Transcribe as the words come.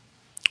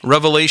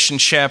Revelation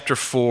chapter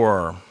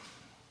 4.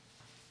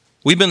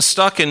 We've been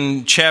stuck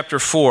in chapter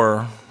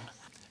 4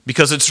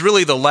 because it's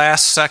really the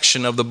last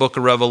section of the book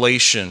of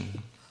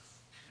Revelation.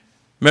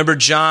 Remember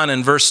John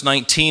in verse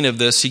 19 of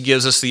this, he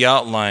gives us the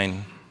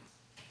outline.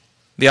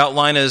 The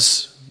outline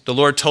is the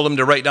Lord told him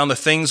to write down the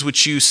things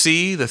which you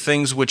see, the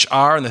things which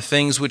are, and the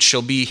things which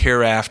shall be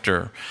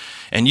hereafter.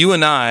 And you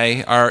and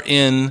I are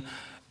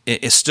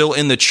still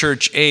in the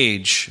church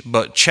age,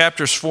 but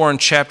chapters 4 and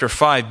chapter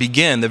 5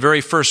 begin. The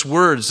very first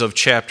words of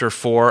chapter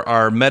 4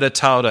 are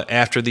metatauta,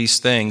 after these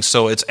things.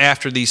 So it's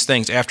after these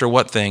things. After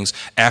what things?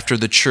 After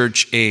the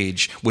church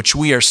age, which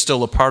we are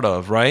still a part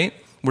of, right?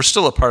 We're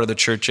still a part of the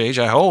church age,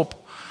 I hope.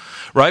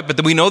 Right?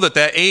 But we know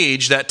that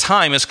age, that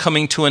time is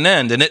coming to an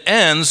end. And it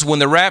ends when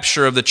the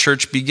rapture of the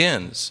church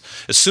begins.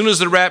 As soon as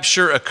the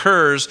rapture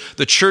occurs,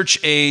 the church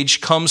age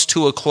comes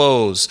to a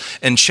close.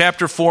 And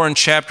chapter 4 and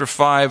chapter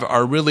 5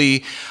 are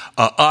really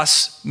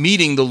us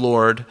meeting the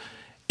Lord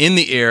in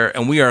the air,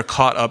 and we are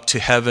caught up to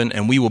heaven,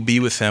 and we will be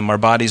with him. Our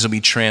bodies will be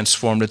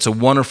transformed. It's a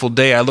wonderful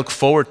day. I look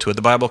forward to it.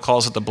 The Bible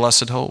calls it the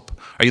blessed hope.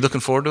 Are you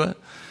looking forward to it?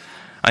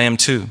 I am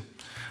too.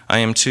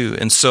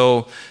 And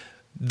so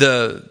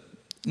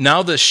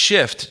now the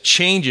shift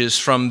changes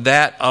from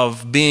that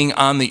of being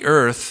on the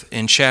earth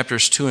in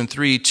chapters 2 and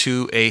 3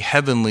 to a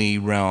heavenly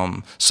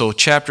realm. So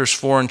chapters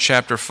 4 and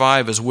chapter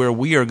 5 is where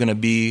we are going to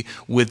be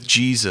with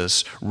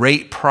Jesus,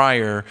 right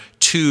prior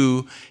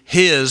to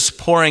his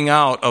pouring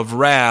out of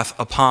wrath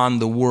upon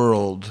the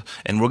world.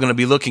 And we're going to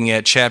be looking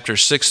at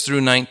chapters 6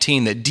 through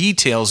 19 that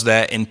details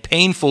that in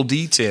painful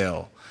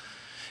detail.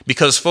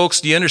 Because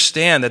folks, do you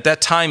understand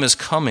that time is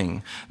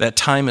coming? That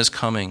time is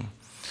coming.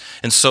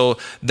 And so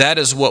that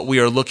is what we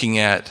are looking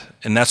at,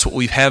 and that's what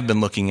we have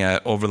been looking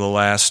at over the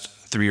last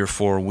 3 or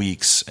 4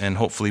 weeks. And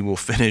hopefully we'll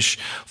finish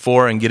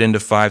 4 and get into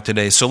 5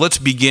 today. So let's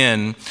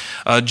begin.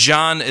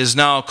 John is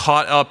now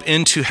caught up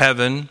into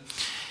heaven.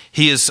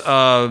 He is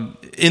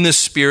in the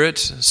Spirit.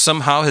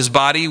 Somehow his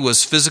body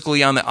was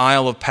physically on the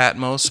Isle of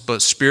Patmos,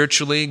 but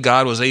spiritually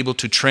God was able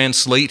to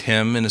translate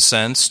him, in a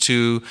sense,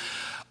 to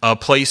a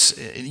place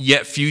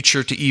yet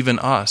future to even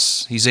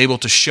us. He's able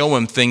to show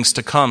him things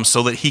to come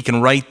so that he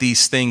can write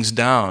these things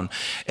down.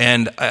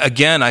 And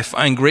again, I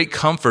find great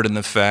comfort in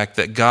the fact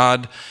that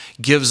God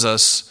gives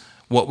us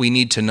what we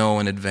need to know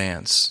in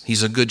advance.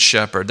 He's a good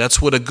shepherd.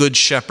 That's what a good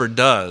shepherd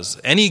does.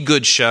 Any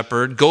good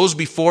shepherd goes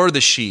before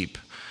the sheep.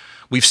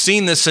 We've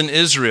seen this in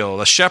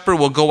Israel. A shepherd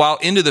will go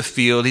out into the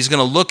field. He's going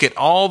to look at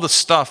all the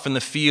stuff in the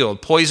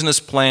field,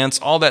 poisonous plants,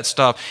 all that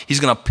stuff. He's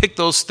going to pick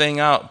those things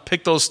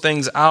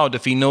out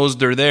if he knows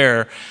they're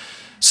there,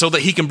 so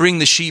that he can bring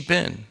the sheep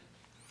in.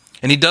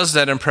 And he does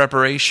that in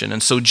preparation.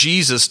 And so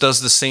Jesus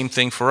does the same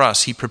thing for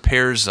us. He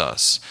prepares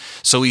us.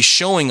 So he's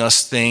showing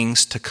us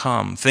things to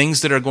come,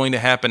 things that are going to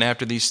happen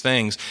after these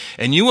things.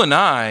 And you and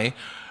I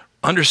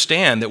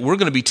understand that we're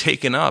going to be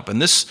taken up.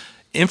 And this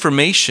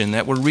information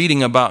that we're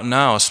reading about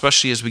now,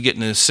 especially as we get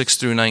into 6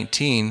 through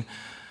 19,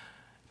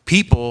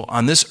 people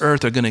on this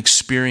earth are going to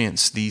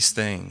experience these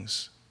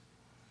things.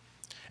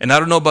 And I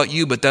don't know about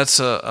you, but that's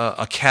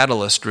a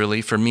catalyst,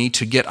 really, for me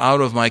to get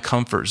out of my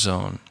comfort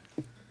zone.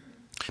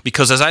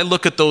 Because as I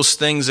look at those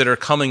things that are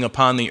coming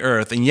upon the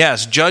earth, and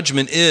yes,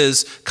 judgment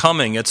is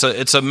coming. It's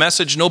a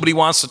message nobody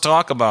wants to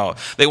talk about.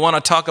 They want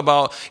to talk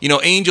about,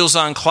 angels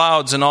on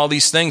clouds and all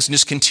these things, and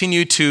just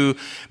continue to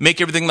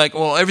make everything like,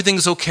 well,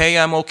 everything's okay,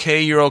 I'm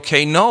okay, you're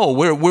okay. No,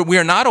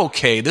 we're not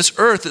okay. This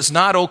earth is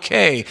not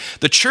okay.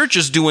 The church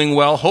is doing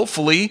well,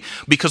 hopefully,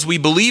 because we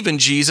believe in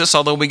Jesus,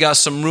 although we got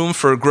some room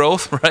for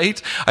growth, right?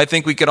 I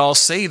think we could all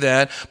say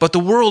that. But the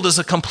world is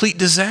a complete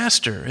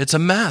disaster. It's a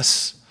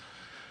mess.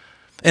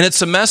 And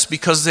it's a mess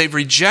because they've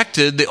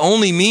rejected the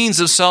only means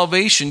of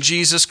salvation,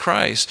 Jesus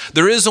Christ.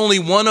 There is only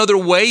one other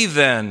way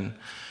then.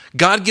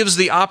 God gives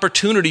the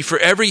opportunity for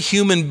every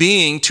human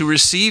being to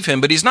receive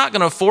him, but he's not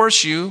going to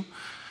force you.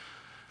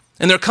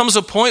 And there comes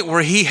a point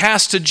where he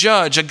has to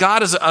judge.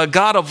 God is a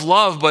God of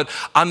love, but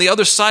on the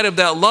other side of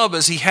that love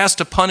is he has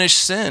to punish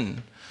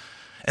sin.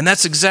 And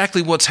that's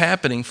exactly what's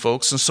happening,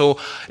 folks. And so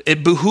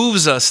it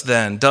behooves us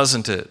then,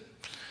 doesn't it?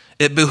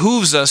 It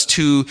behooves us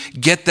to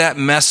get that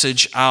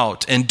message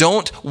out, and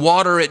don't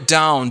water it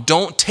down.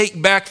 Don't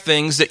take back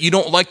things that you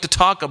don't like to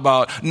talk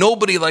about.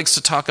 Nobody likes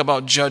to talk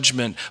about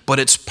judgment, but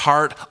it's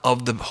part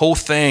of the whole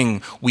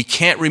thing. We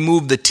can't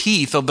remove the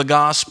teeth of the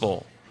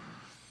gospel.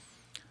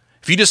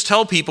 If you just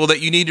tell people that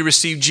you need to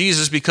receive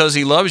Jesus because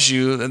he loves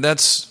you, then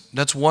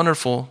that's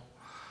wonderful.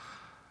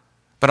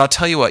 But I'll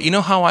tell you what, you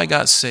know how I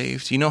got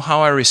saved? You know how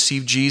I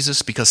received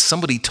Jesus? Because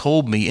somebody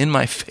told me in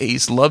my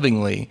face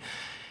lovingly.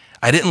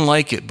 I didn't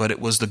like it, but it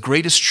was the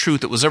greatest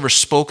truth that was ever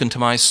spoken to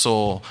my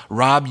soul.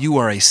 Rob, you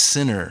are a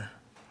sinner.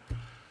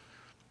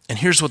 And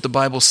here's what the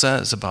Bible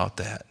says about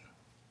that.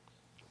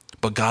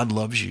 But God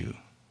loves you.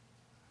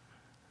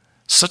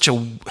 Such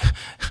a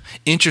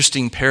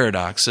interesting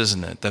paradox,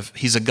 isn't it? That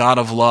he's a God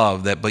of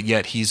love, but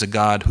yet he's a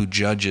God who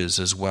judges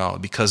as well,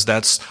 because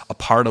that's a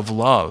part of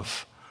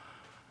love.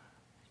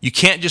 You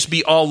can't just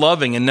be all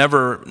loving and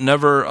never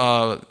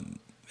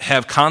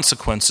have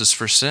consequences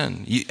for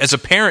sin. As a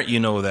parent, you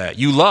know that.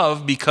 You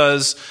love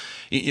because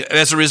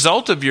as a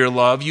result of your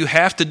love, you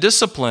have to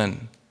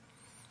discipline.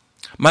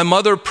 My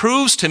mother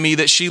proves to me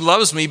that she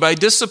loves me by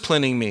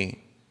disciplining me.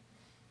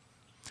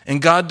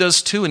 And God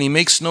does too, and he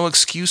makes no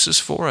excuses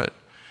for it.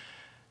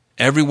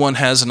 Everyone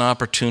has an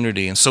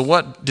opportunity. And so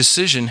what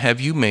decision have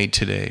you made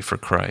today for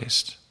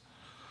Christ?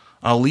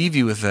 I'll leave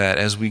you with that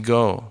as we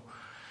go.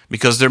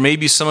 Because there may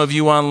be some of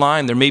you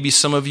online, there may be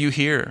some of you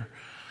here,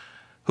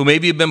 who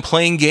maybe have been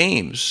playing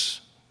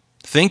games,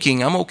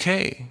 thinking, I'm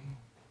okay.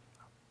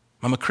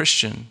 I'm a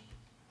Christian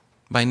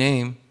by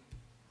name.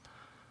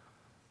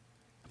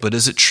 But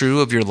is it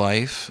true of your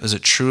life? Is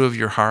it true of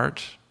your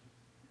heart?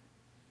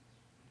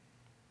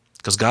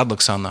 Because God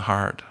looks on the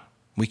heart.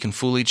 We can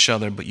fool each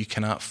other, but you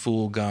cannot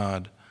fool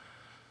God.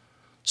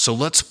 So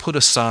let's put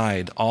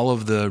aside all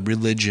of the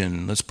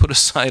religion. Let's put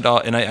aside all,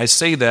 and I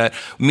say that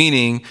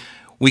meaning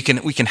we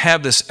can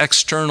have this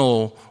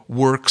external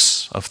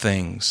works of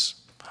things.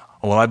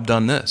 Well, I've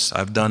done this.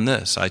 I've done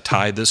this. I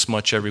tithe this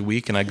much every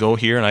week, and I go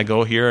here, and I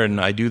go here,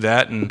 and I do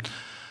that. And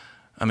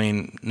I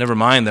mean, never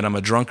mind that I'm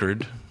a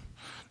drunkard.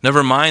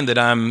 Never mind that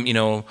I'm,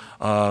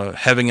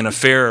 having an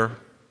affair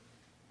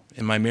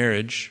in my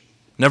marriage.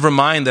 Never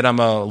mind that I'm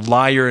a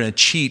liar and a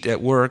cheat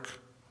at work.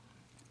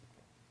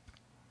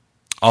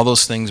 All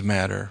those things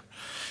matter.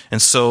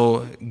 And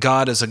so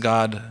God is a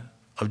God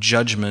of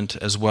judgment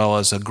as well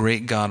as a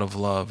great God of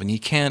love. And you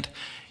can't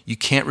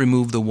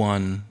remove the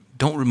one.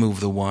 Don't remove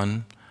the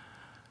one.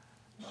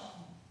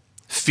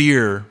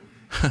 Fear,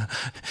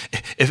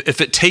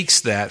 if it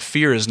takes that,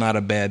 fear is not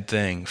a bad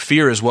thing.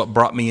 Fear is what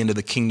brought me into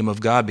the kingdom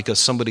of God because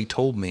somebody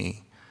told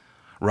me,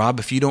 Rob,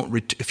 if you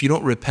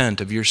don't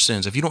repent of your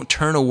sins, if you don't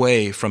turn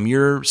away from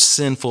your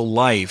sinful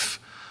life,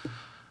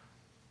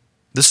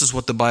 this is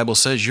what the Bible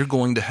says, you're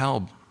going to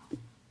hell.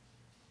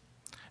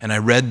 And I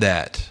read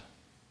that,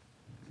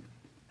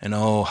 and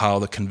oh, how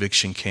the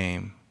conviction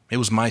came. It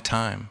was my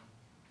time.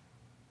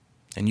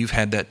 And you've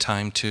had that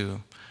time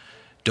too.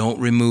 Don't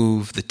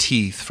remove the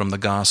teeth from the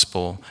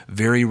gospel.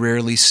 Very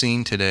rarely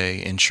seen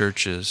today in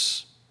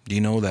churches. Do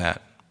you know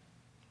that?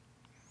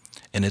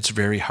 And it's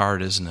very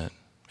hard, isn't it?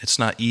 It's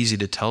not easy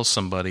to tell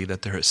somebody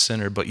that they're a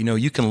sinner, but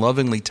you can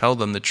lovingly tell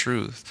them the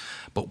truth,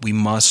 but we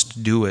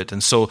must do it.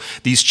 And so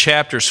these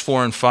chapters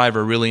 4 and 5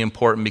 are really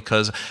important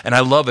because, and I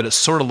love it, it's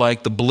sort of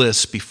like the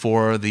bliss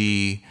before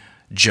the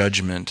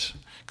judgment,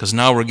 because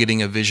now we're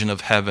getting a vision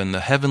of heaven, the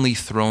heavenly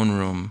throne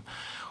room.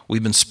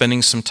 We've been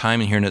spending some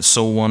time in here, and it's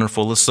so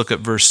wonderful. Let's look at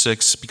verse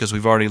 6, because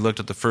we've already looked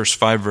at the first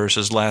 5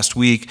 verses last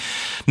week.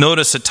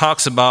 Notice it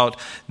talks about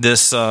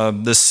this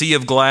the sea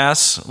of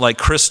glass like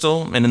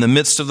crystal, and in the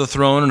midst of the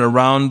throne and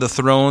around the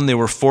throne there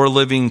were 4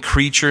 living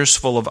creatures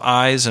full of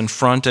eyes in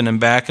front and in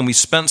back. And we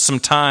spent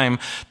some time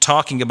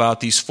talking about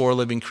these 4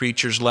 living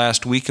creatures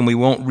last week, and we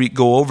won't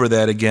go over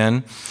that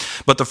again.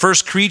 But the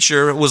first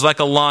creature was like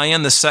a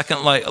lion. The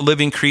second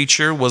living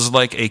creature was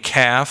like a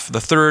calf.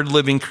 The third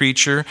living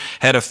creature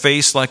had a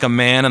face like a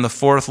man, and the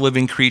fourth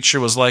living creature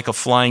was like a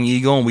flying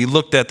eagle. And we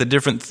looked at the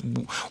different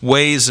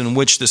ways in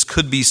which this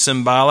could be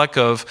symbolic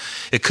of.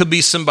 It could be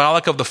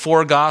symbolic of the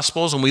 4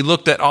 Gospels, and we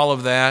looked at all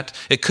of that.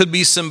 It could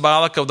be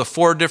symbolic of the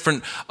 4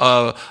 different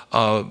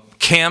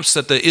camps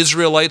that the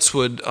Israelites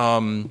would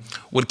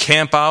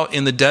camp out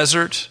in the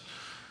desert.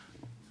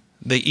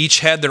 They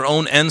each had their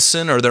own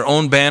ensign or their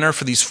own banner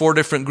for these 4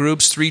 different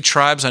groups, 3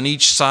 tribes on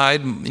each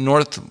side,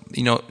 north,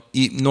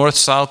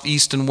 south,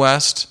 east, and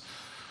west.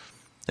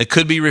 It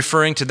could be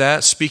referring to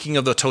that, speaking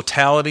of the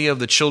totality of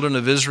the children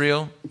of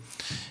Israel.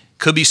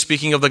 Could be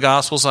speaking of the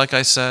Gospels, like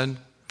I said.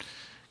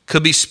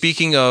 Could be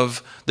speaking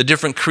of the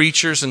different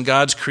creatures in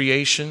God's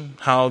creation,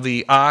 how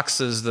the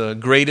ox is the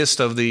greatest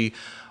of the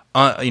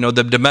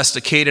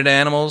domesticated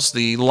animals.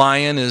 The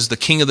lion is the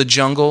king of the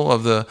jungle,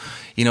 of the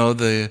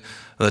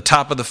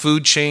top of the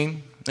food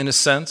chain, in a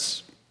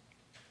sense.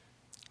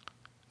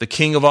 The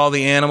king of all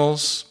the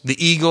animals.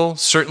 The eagle,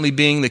 certainly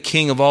being the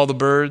king of all the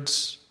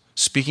birds.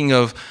 Speaking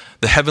of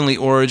the heavenly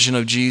origin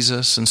of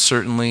Jesus, and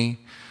certainly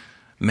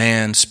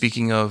man,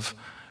 speaking of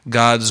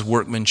God's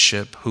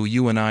workmanship, who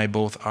you and I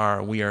both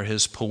are. We are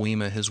his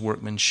poema, his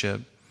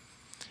workmanship.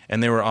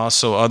 And there were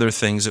also other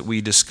things that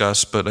we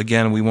discussed, but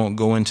again, we won't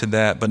go into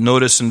that. But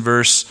notice in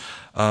verse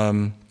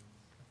 8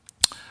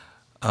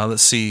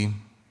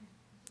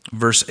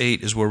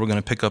 is where we're going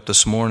to pick up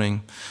this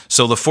morning.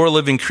 So the 4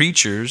 living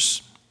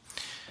creatures,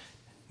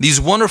 these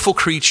wonderful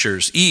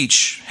creatures,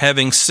 each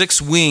having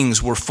 6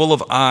 wings, were full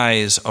of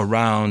eyes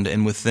around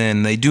and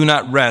within. They do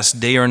not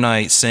rest day or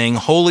night, saying,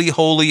 Holy,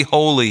 holy,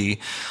 holy,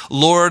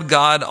 Lord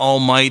God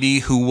Almighty,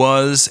 who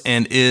was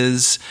and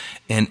is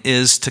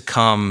to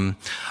come.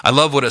 I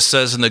love what it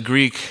says in the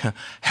Greek,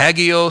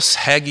 Hagios,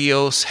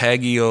 Hagios,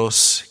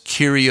 Hagios,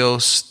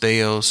 Kyrios,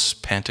 Theos,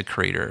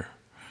 Pantocrator.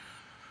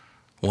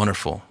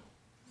 Wonderful.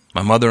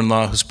 My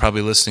mother-in-law, who's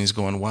probably listening, is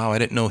going, wow, I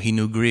didn't know he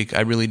knew Greek. I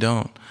really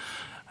don't.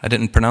 I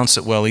didn't pronounce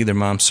it well either,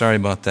 Mom. Sorry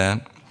about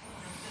that.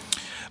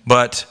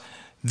 But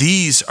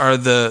These are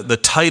the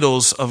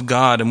titles of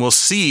God. And we'll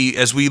see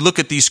as we look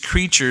at these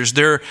creatures,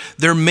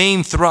 their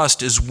main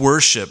thrust is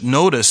worship.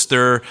 Notice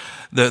their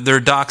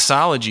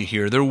doxology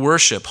here, their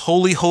worship.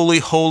 Holy, holy,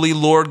 holy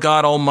Lord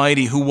God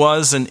Almighty, who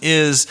was and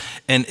is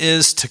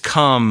to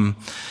come.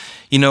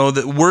 You know,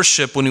 that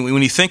worship, when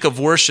you think of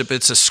worship,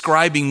 it's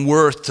ascribing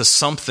worth to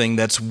something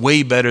that's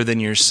way better than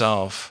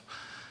yourself.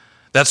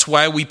 That's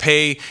why we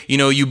pay,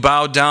 you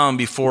bow down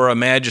before a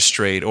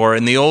magistrate, or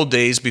in the old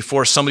days,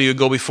 before somebody would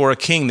go before a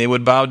king, they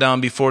would bow down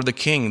before the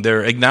king.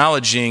 They're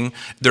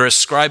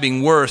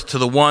ascribing worth to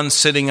the one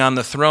sitting on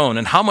the throne.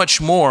 And how much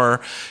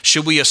more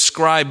should we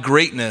ascribe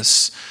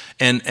greatness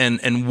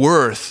and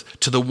worth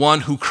to the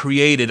one who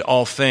created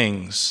all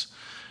things?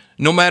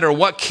 No matter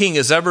what king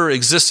has ever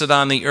existed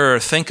on the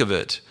earth, think of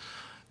it.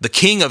 The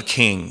King of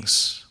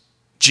Kings,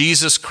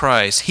 Jesus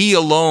Christ, he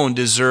alone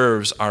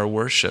deserves our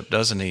worship,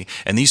 doesn't he?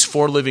 And these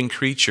four living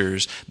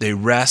creatures, they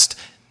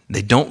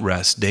don't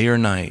rest day or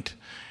night.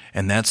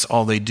 And that's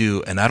all they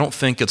do. And I don't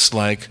think it's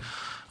like,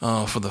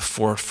 for the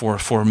four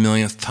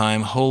millionth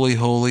time, holy,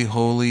 holy,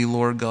 holy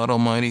Lord God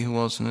Almighty, who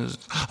was in his...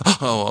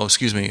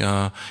 excuse me.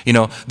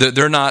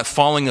 They're not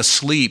falling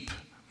asleep.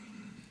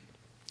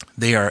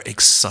 They are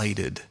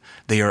excited.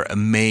 They are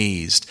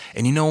amazed.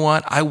 And you know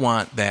what? I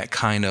want that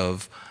kind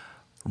of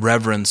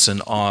reverence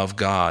and awe of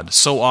God.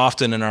 So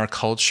often in our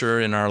culture,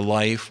 in our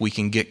life, we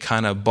can get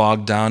kind of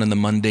bogged down in the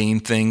mundane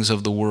things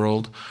of the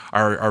world,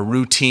 our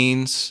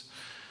routines.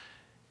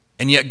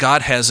 And yet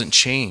God hasn't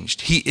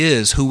changed. He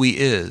is who he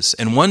is.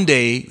 And one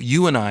day,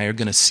 you and I are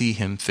going to see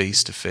him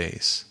face to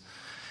face.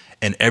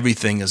 And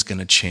everything is going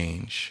to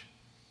change.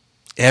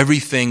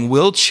 Everything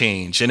will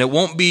change, and there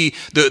won't be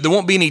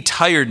any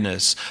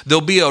tiredness.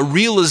 There'll be a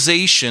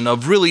realization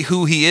of really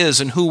who he is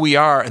and who we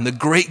are, and the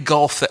great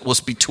gulf that was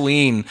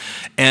between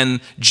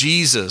and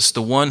Jesus,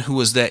 the one who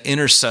was that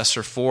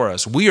intercessor for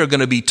us. We are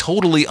going to be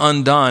totally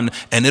undone,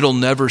 and it'll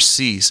never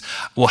cease.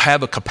 We'll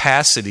have a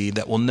capacity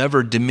that will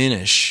never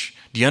diminish.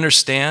 Do you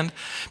understand?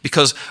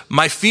 Because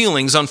my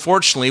feelings,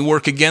 unfortunately,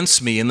 work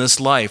against me in this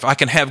life. I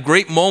can have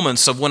great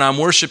moments of when I'm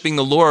worshiping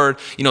the Lord,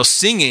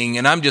 singing,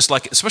 and I'm just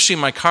like, especially in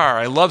my car.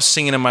 I love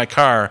singing in my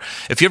car.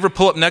 If you ever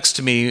pull up next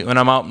to me when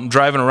I'm out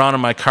driving around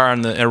in my car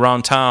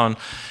around town,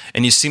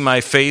 and you see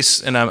my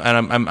face, and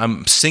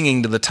I'm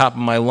singing to the top of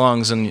my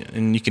lungs,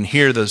 and you can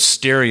hear the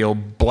stereo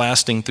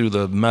blasting through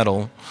the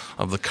metal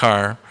of the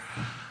car,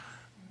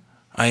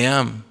 I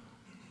am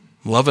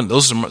loving.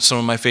 Those are some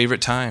of my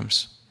favorite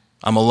times.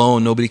 I'm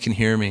alone, nobody can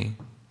hear me.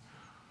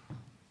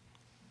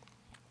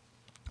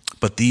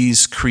 But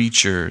these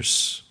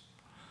creatures,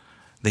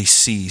 they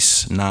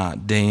cease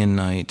not day and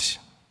night.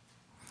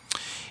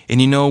 And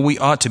we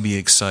ought to be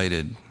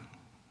excited.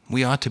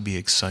 We ought to be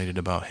excited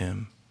about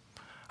him.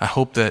 I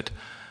hope that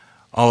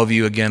all of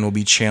you, again, will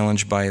be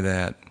challenged by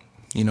that.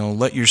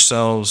 Let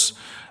yourselves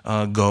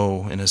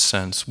go, in a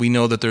sense. We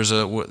know that there's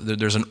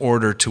an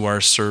order to our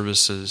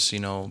services,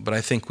 but I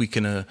think we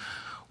can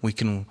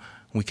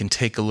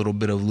take a little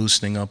bit of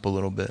loosening up a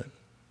little bit.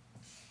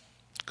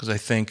 Because I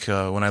think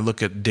when I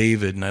look at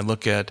David and I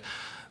look at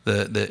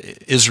the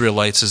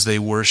Israelites as they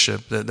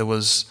worship, it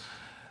was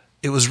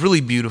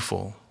really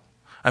beautiful.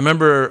 I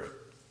remember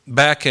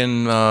back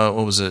in,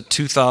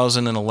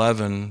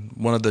 2011,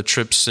 one of the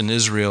trips in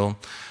Israel,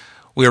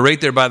 we were right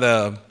there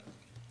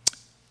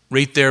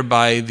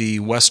by the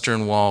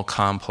Western Wall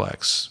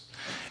complex.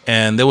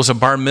 And there was a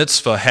bar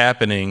mitzvah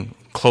happening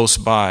close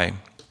by.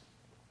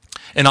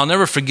 And I'll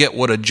never forget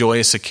what a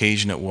joyous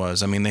occasion it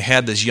was. I mean, they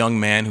had this young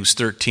man who's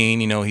 13.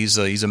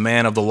 He's a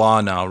man of the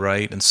law now,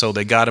 right? And so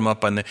they got him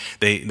up on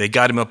they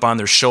got him up on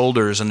their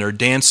shoulders, and they're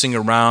dancing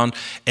around,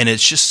 and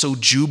it's just so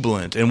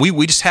jubilant. And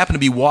we just happened to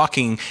be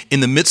walking in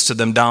the midst of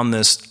them down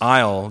this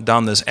aisle,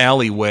 down this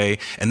alleyway,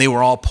 and they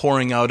were all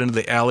pouring out into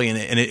the alley, and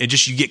it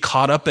just, you get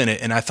caught up in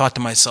it. And I thought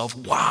to myself,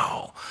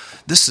 wow,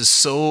 this is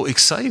so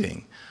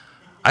exciting.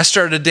 I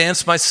started to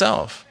dance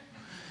myself.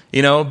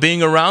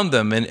 Being around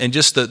them and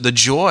just the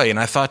joy. And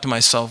I thought to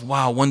myself,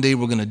 wow, one day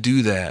we're going to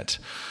do that.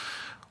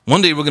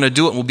 One day we're going to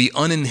do it and we'll be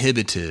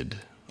uninhibited.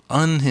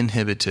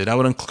 Uninhibited. I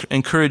would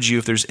encourage you,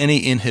 if there's any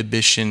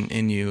inhibition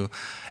in you,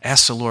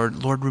 ask the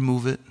Lord,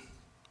 remove it.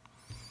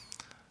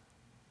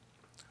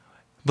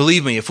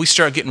 Believe me, if we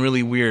start getting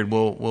really weird,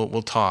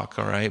 we'll talk,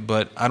 all right?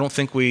 But I don't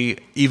think we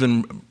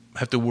even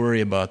have to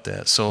worry about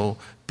that. So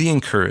be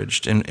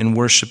encouraged and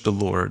worship the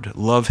Lord.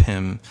 Love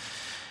him.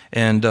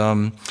 And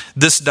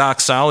this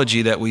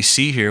doxology that we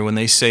see here, when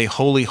they say,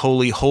 holy,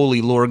 holy, holy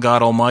Lord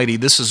God Almighty,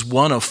 this is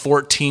one of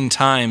 14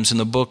 times in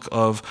the book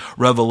of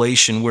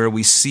Revelation where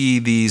we see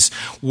these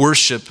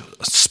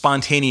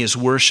spontaneous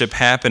worship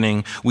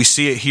happening. We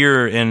see it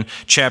here in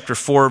chapter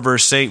 4,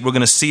 verse 8. We're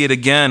going to see it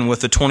again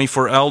with the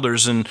 24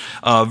 elders in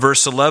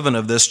verse 11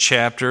 of this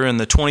chapter,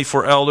 and the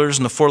 24 elders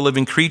and the 4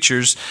 living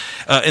creatures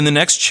in the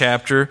next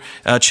chapter,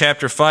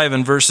 chapter 5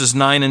 and verses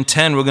 9 and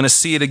 10. We're going to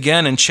see it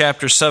again in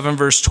chapter 7,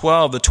 verse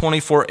 12. The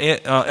 24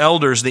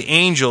 elders, the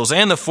angels,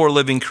 and the 4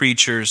 living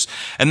creatures.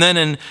 And then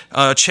in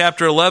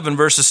chapter 11,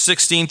 verses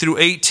 16 through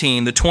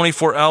 18, the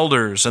 24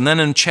 elders. And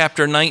then in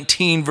chapter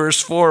 19, verse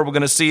 4, we're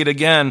going to see it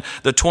again,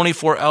 the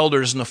 24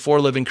 elders and the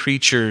 4 living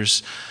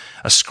creatures,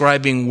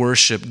 ascribing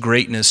worship,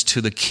 greatness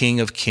to the King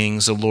of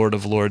Kings, the Lord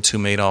of Lords, who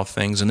made all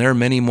things. And there are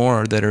many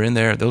more that are in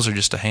there. Those are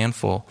just a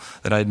handful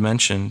that I'd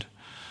mentioned.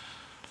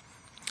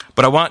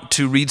 But I want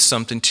to read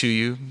something to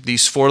you.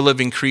 These 4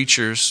 living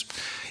creatures,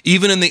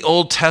 even in the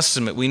Old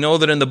Testament, we know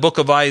that in the book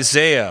of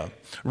Isaiah,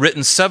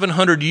 written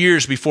 700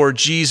 years before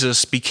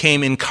Jesus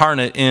became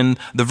incarnate in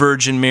the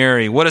Virgin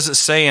Mary. What does it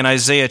say in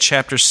Isaiah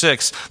chapter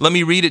 6? Let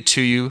me read it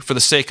to you for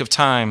the sake of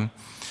time.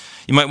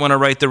 You might want to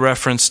write the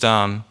reference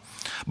down.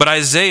 But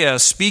Isaiah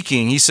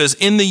speaking, he says,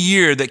 in the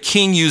year that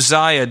King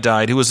Uzziah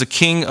died, who was the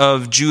king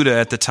of Judah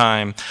at the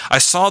time, I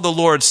saw the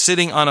Lord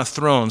sitting on a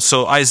throne.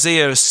 So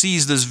Isaiah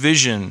sees this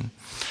vision.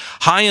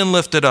 High and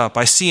lifted up.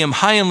 I see him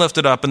high and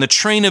lifted up, and the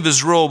train of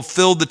his robe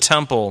filled the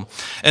temple,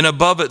 and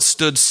above it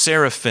stood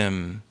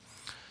seraphim.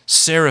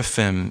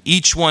 Seraphim.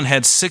 Each one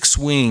had 6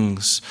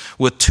 wings.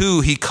 With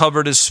 2 he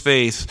covered his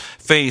face.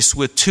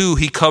 With 2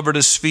 he covered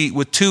his feet.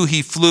 With 2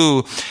 he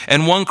flew.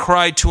 And one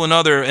cried to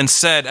another and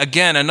said,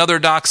 again, another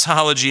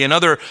doxology,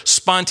 another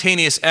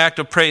spontaneous act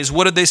of praise.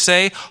 What did they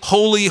say?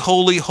 Holy,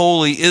 holy,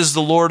 holy is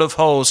the Lord of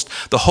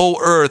hosts. The whole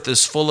earth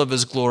is full of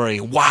his glory.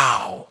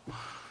 Wow.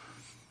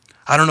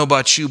 I don't know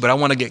about you, but I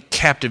want to get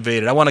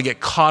captivated. I want to get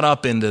caught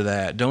up into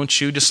that,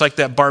 don't you? Just like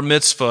that bar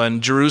mitzvah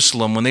in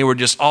Jerusalem when they were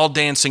just all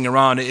dancing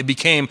around.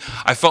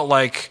 I felt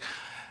like,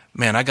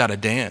 man, I got to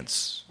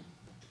dance.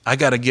 I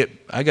got to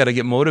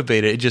get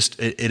motivated.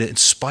 It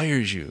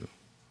inspires you.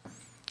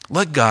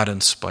 Let God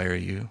inspire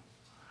you.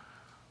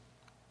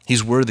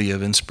 He's worthy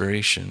of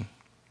inspiration.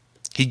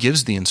 He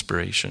gives the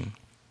inspiration.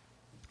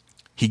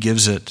 He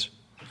gives it.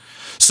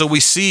 So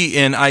we see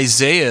in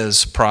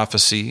Isaiah's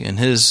prophecy, in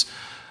his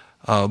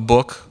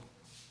book,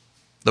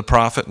 the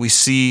prophet, we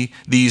see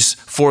these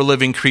 4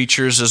 living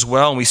creatures as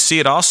well. And we see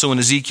it also in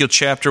Ezekiel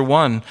chapter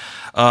 1.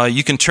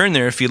 You can turn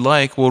there if you'd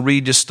like. We'll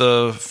read just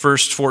the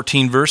first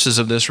 14 verses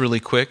of this really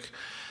quick.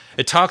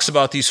 It talks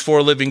about these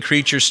 4 living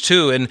creatures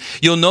too. And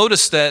you'll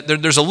notice that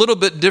there's a little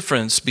bit of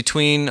difference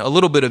between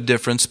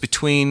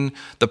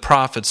the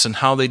prophets and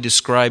how they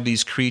describe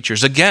these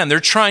creatures. Again, they're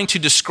trying to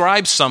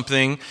describe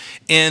something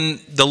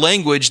in the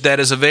language that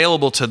is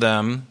available to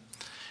them.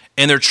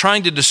 And they're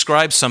trying to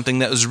describe something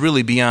that was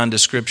really beyond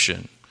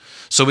description.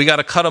 So we got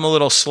to cut them a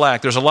little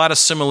slack. There's a lot of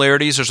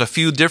similarities. There's a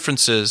few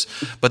differences,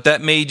 but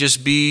that may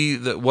just be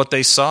what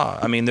they saw.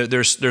 I mean,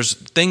 there's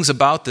things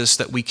about this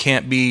that we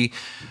can't be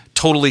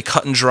totally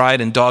cut and dried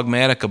and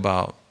dogmatic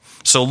about.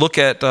 So look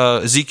at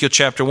Ezekiel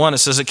chapter 1. It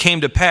says, it came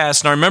to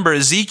pass. Now remember,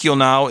 Ezekiel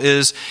now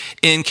is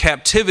in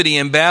captivity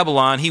in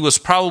Babylon. He was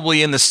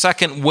probably in the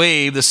second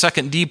wave, the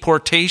second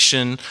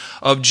deportation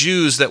of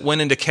Jews that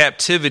went into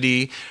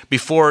captivity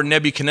before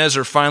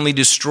Nebuchadnezzar finally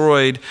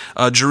destroyed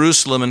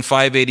Jerusalem in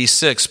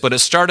 586. But it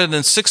started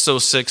in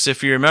 606,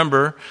 if you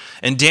remember,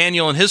 and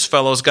Daniel and his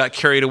fellows got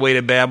carried away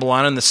to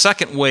Babylon. And the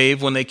second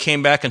wave, when they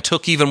came back and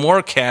took even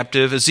more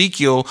captive,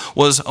 Ezekiel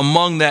was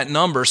among that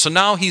number. So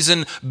now he's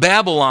in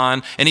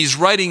Babylon, and he's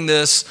writing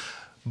this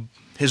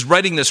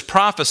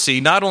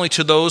prophecy not only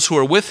to those who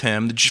are with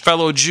him, the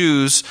fellow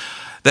Jews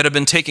that have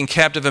been taken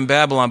captive in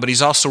Babylon, but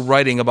he's also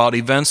writing about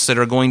events that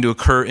are going to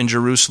occur in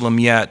Jerusalem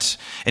yet.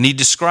 And he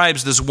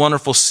describes this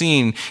wonderful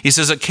scene. He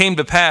says, it came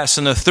to pass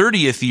in the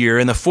 30th year,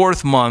 in the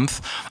 4th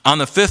month, on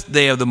the 5th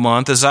day of the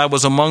month, as I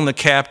was among the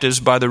captives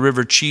by the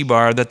river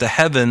Chebar, that the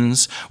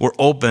heavens were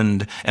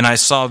opened, and I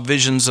saw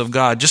visions of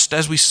God. Just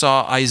as we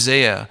saw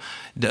Isaiah,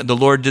 the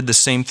Lord did the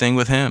same thing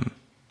with him.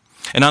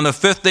 And on the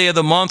 5th day of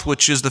the month,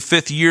 which is the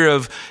 5th year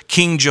of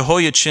King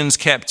Jehoiachin's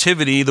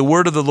captivity, the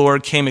word of the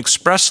Lord came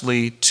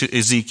expressly to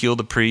Ezekiel,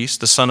 the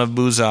priest, the son of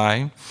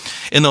Buzi,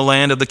 in the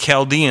land of the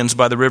Chaldeans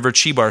by the river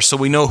Chebar. So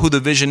we know who the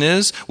vision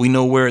is. We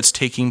know where it's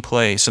taking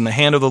place. And the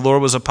hand of the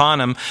Lord was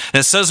upon him. And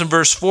it says in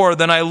verse 4,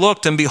 then I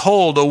looked, and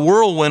behold, a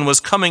whirlwind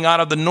was coming out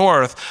of the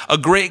north, a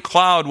great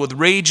cloud with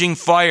raging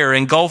fire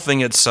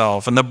engulfing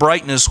itself. And the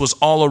brightness was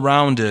all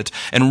around it,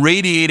 and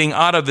radiating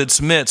out of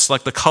its midst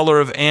like the color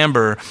of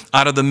amber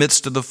out of the midst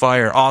of the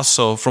fire.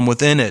 Also from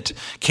within it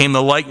came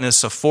the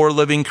likeness of 4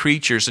 living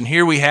creatures. And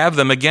here we have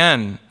them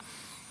again.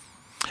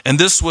 And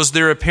this was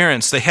their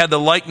appearance. They had the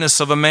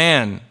likeness of a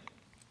man.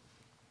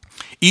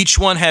 Each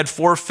one had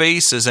 4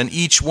 faces, and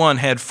each one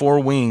had 4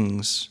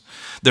 wings.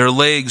 Their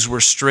legs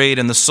were straight,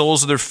 and the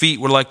soles of their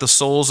feet were like the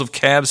soles of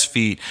calves'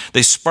 feet.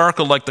 They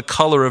sparkled like the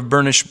color of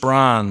burnished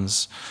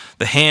bronze.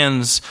 The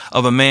hands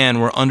of a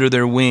man were under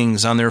their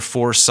wings on their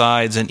 4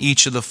 sides, and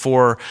each of the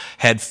 4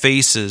 had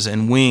faces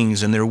and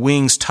wings, and their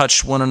wings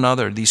touched one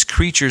another. These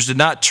creatures did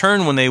not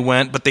turn when they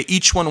went, but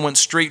each one went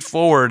straight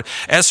forward.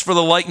 As for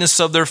the likeness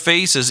of their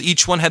faces,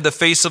 each one had the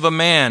face of a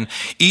man.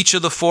 Each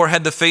of the 4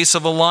 had the face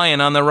of a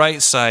lion on the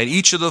right side.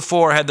 Each of the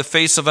 4 had the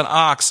face of an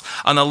ox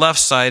on the left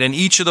side, and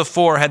each of the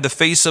 4 had the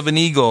face of an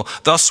eagle.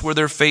 Thus were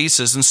their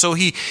faces. And so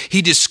he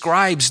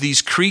describes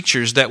these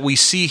creatures that we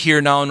see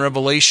here now in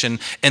Revelation,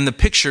 and the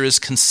picture is is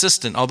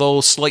consistent,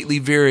 although slightly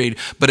varied.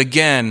 But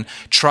again,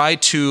 try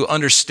to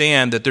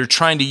understand that they're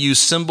trying to use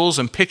symbols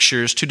and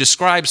pictures to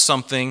describe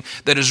something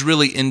that is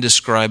really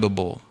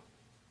indescribable.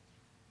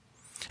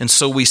 And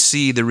so we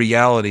see the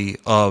reality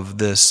of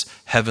this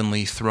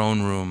heavenly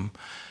throne room.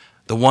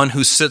 The one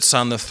who sits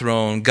on the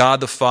throne,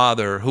 God the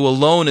Father, who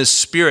alone is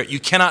spirit. You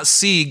cannot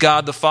see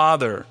God the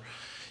Father.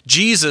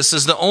 Jesus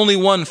is the only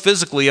one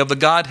physically of the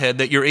Godhead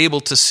that you're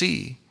able to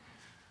see.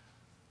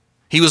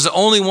 He was the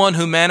only one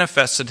who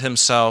manifested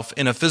himself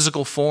in a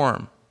physical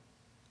form.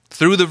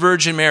 Through the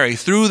Virgin Mary,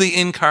 through the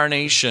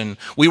incarnation,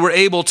 we were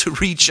able to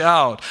reach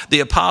out. The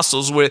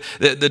apostles,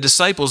 the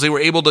disciples, they were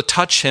able to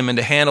touch him and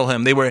to handle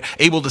him. They were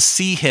able to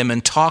see him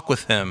and talk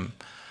with him.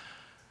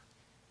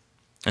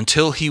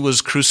 Until he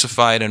was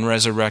crucified and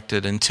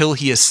resurrected, until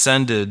he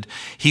ascended,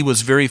 he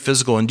was very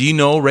physical. And do you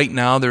know right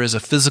now there is a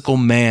physical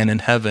man in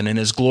heaven in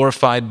his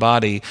glorified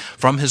body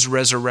from his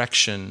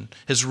resurrection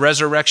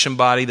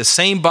body, the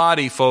same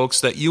body, folks,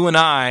 that you and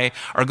I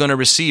are going to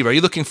receive. Are you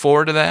looking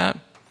forward to that?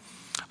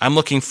 I'm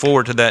looking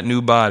forward to that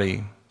new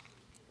body.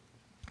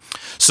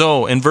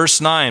 So in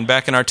verse 9,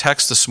 back in our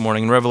text this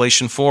morning, in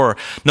Revelation 4,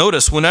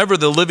 notice, whenever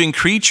the living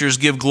creatures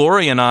give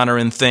glory and honor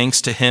and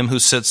thanks to him who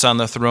sits on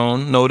the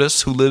throne,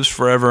 notice, who lives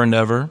forever and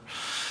ever,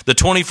 the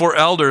 24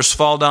 elders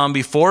fall down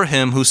before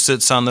him who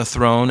sits on the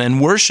throne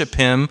and worship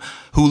him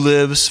who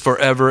lives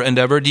forever and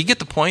ever. Do you get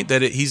the point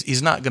that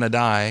he's not going to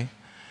die?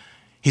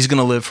 He's going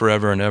to live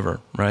forever and ever,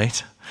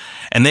 right?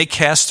 And they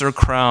cast their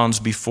crowns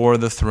before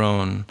the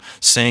throne,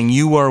 saying,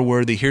 you are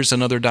worthy. Here's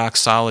another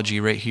doxology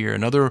right here,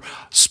 another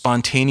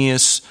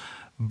spontaneous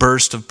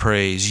burst of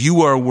praise.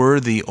 You are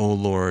worthy, O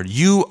Lord.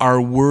 You are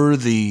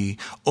worthy,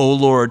 O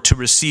Lord, to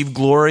receive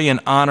glory and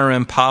honor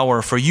and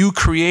power. For you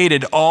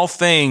created all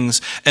things,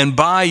 and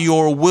by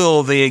your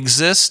will they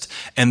exist,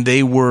 and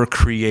they were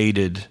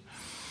created.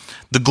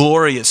 The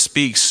glory it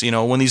speaks,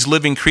 when these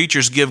living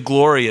creatures give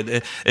glory,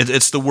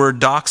 it's the word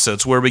doxa.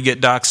 It's where we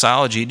get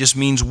doxology. It just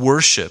means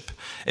worship.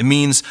 It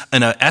means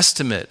an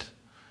estimate,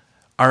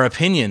 our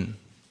opinion.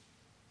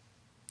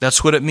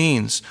 That's what it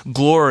means.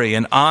 Glory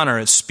and honor.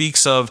 It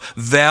speaks of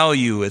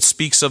value. It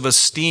speaks of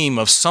esteem,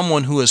 of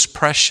someone who is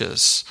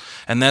precious.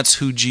 And that's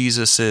who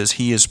Jesus is.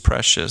 He is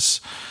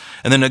precious.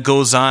 And then it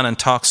goes on and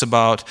talks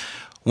about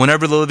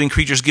whenever the living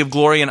creatures give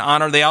glory and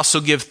honor, they also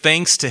give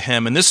thanks to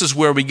him. And this is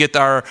where we get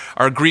our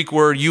Greek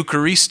word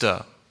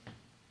Eucharista.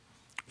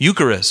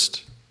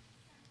 Eucharist.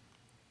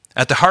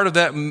 At the heart of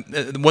that,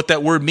 what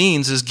that word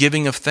means is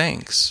giving of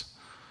thanks.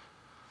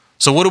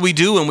 So what do we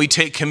do when we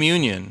take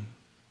communion?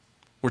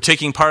 We're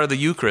taking part of the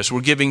Eucharist.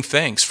 We're giving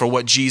thanks for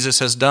what Jesus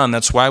has done.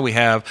 That's why we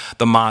have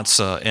the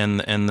matzah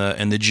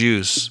and the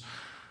juice.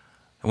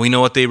 And we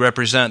know what they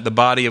represent, the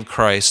body of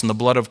Christ and the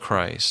blood of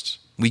Christ.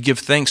 We give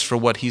thanks for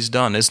what he's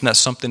done. Isn't that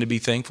something to be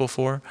thankful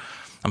for?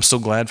 I'm so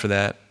glad for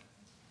that.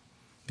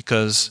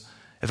 Because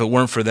if it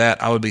weren't for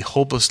that, I would be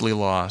hopelessly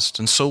lost.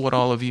 And so would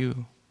all of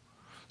you.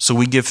 So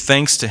we give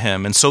thanks to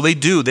him. And so they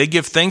do. They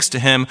give thanks to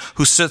him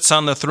who sits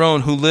on the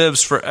throne, who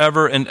lives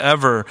forever and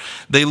ever.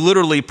 They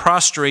literally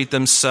prostrate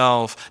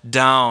themselves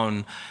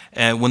down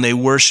and when they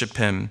worship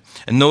him.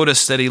 And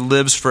notice that he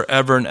lives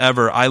forever and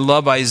ever. I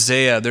love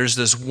Isaiah. There's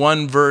this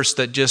one verse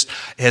that just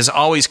has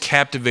always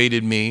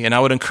captivated me. And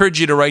I would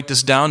encourage you to write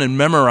this down and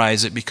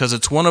memorize it, because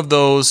it's one of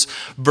those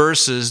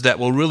verses that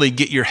will really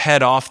get your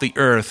head off the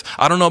earth.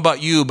 I don't know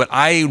about you, but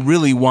I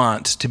really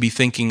want to be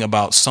thinking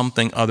about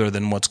something other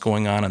than what's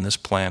going on this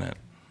planet.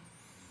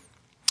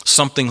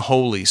 Something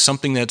holy,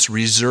 something that's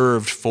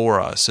reserved for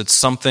us. It's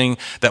something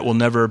that will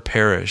never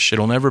perish.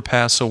 It'll never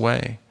pass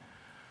away.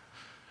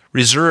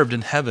 Reserved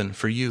in heaven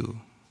for you.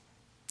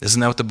 Isn't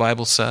that what the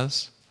Bible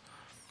says?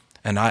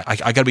 And I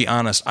got to be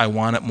honest, I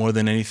want it more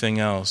than anything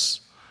else.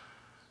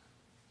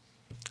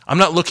 I'm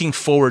not looking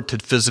forward to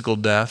physical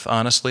death,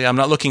 honestly. I'm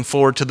not looking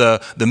forward to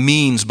the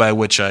means by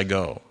which I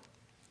go.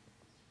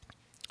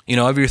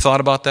 Have you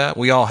thought about that?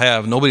 We all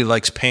have. Nobody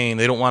likes pain.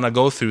 They don't want to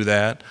go through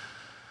that.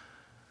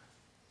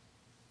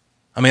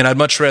 I'd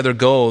much rather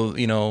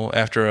go,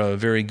 after a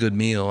very good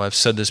meal. I've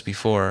said this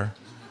before.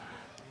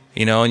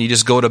 And you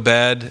just go to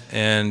bed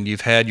and you've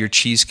had your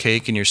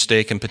cheesecake and your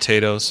steak and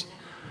potatoes.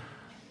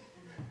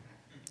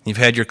 You've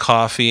had your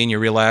coffee and you're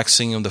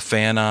relaxing with the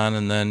fan on,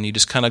 and then you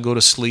just kind of go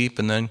to sleep,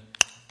 and then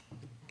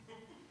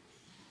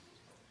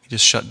you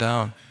just shut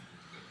down.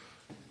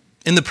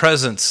 In the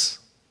presence.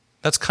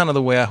 That's kind of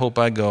the way I hope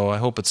I go. I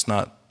hope it's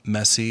not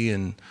messy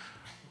and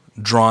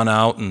drawn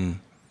out and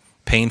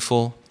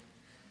painful.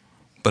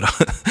 But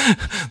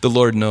the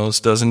Lord knows,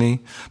 doesn't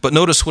he? But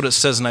notice what it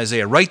says in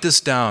Isaiah. Write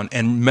this down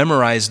and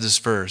memorize this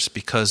verse,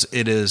 because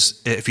it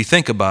is, if you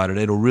think about it,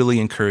 it'll really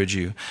encourage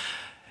you.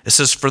 It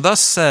says, for thus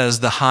says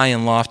the high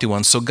and lofty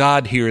one. So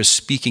God here is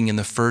speaking in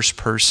the first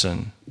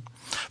person.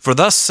 For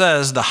thus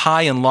says the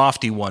high and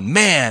lofty one.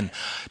 Man,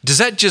 does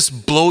that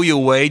just blow you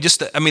away?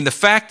 The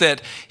fact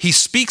that he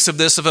speaks of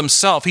this of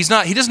himself, he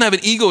doesn't have an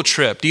ego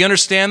trip. Do you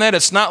understand that?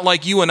 It's not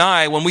like you and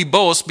I when we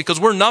boast because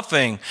we're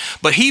nothing.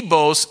 But he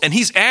boasts and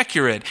he's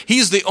accurate.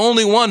 He's the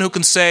only one who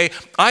can say,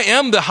 I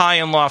am the high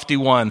and lofty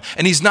one.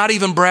 And he's not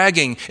even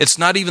bragging. It's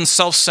not even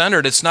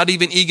self-centered. It's not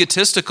even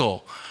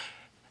egotistical.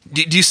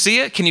 Do you see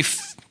it? Can you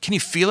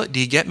feel it? Do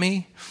you get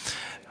me?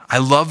 I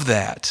love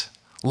that.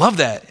 Love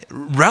that.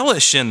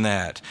 Relish in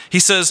that. He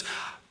says,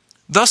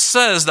 thus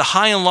says the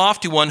high and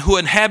lofty one who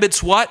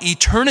inhabits what?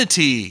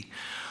 Eternity,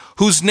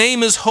 whose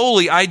name is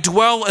holy. I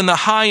dwell in the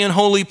high and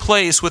holy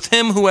place with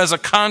him who has a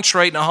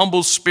contrite and a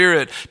humble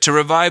spirit, to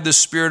revive the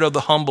spirit of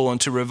the humble and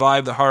to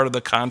revive the heart of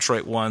the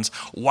contrite ones.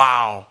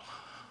 Wow.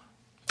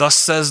 Thus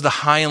says the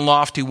high and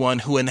lofty one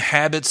who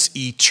inhabits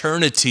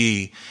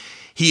eternity.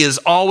 He has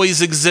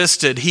always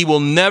existed. He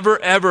will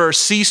never, ever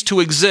cease to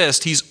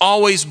exist. He's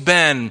always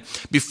been.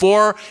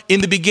 Before,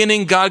 in the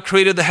beginning, God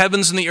created the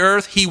heavens and the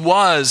earth. He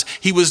was.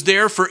 He was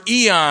there for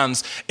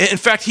eons. In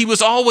fact, he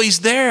was always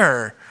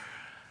there.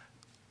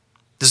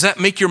 Does that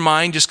make your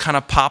mind just kind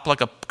of pop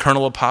like a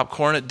kernel of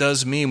popcorn? It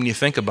does me when you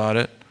think about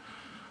it.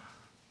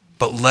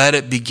 But let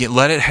it begin,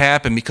 let it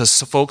happen,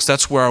 because, folks,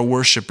 that's where our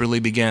worship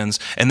really begins.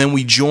 And then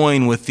we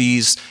join with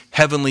these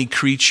heavenly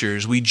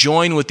creatures. We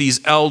join with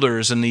these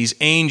elders and these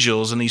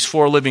angels and these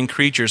four living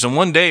creatures. And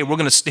one day we're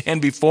going to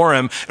stand before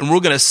him and we're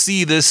going to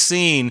see this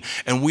scene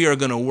and we are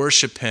going to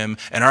worship him,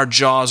 and our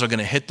jaws are going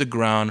to hit the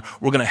ground.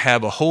 We're going to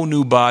have a whole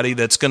new body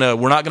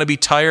we're not going to be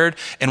tired,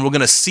 and we're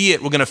going to see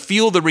it. We're going to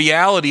feel the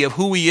reality of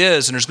who he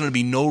is, and there's going to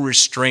be no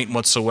restraint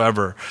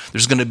whatsoever.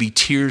 There's going to be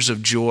tears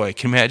of joy.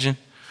 Can you imagine?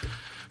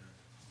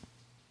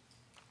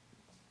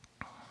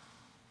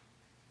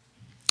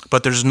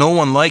 But there's no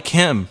one like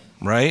him,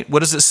 right? What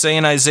does it say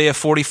in Isaiah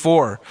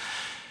 44?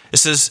 It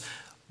says,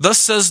 thus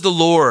says the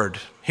Lord.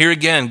 Here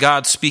again,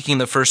 God speaking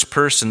the first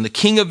person. The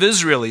King of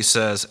Israel, he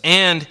says,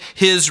 and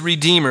his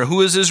Redeemer. Who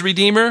is his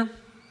Redeemer?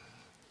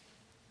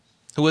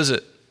 Who is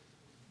it?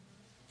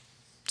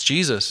 It's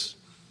Jesus,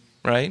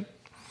 right?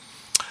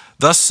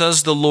 Thus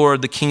says the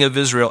Lord, the King of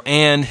Israel,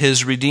 and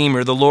his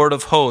Redeemer, the Lord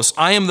of hosts.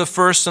 I am the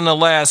first and the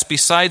last.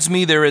 Besides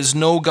me there is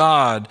no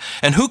God.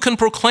 And who can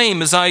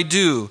proclaim as I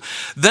do?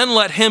 Then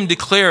let him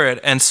declare it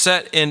and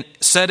set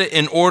it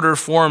in order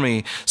for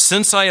me,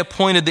 since I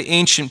appointed the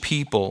ancient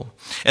people.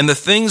 And the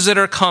things that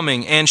are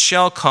coming and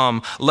shall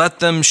come, let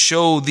them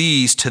show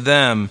these to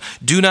them.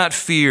 Do not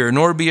fear,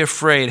 nor be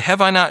afraid. Have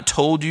I not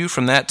told you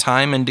from that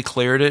time and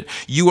declared it?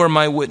 You are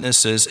my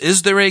witnesses.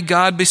 Is there a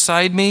God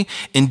beside me?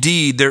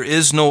 Indeed, there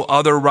is no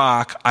other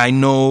rock. I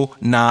know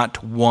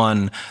not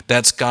one.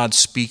 That's God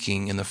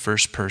speaking in the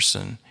first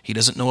person. He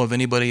doesn't know of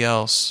anybody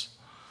else.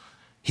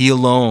 He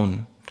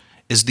alone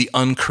is the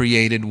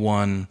uncreated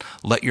one.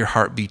 Let your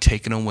heart be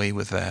taken away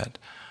with that.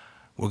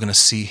 We're going to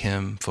see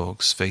him,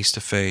 folks, face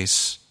to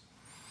face.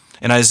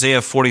 In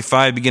Isaiah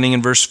 45, beginning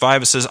in verse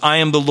 5, it says, I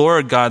am the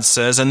Lord, God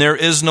says, and there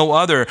is no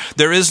other.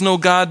 There is no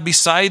God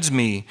besides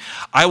me.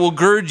 I will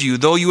gird you,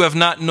 though you have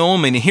not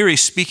known me. And here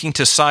he's speaking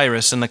to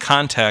Cyrus in the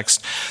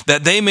context,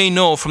 that they may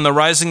know from the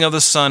rising of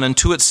the sun and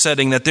to its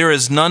setting that there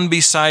is none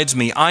besides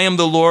me. I am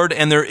the Lord,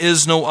 and there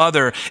is no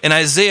other. In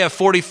Isaiah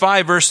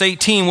 45, verse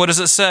 18, what does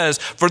it say?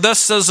 For thus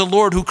says the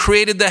Lord, who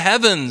created the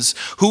heavens,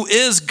 who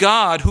is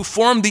God, who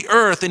formed the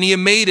earth, and he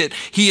made it.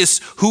 He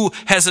is who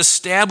has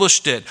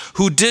established it,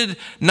 who did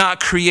not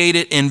create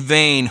it in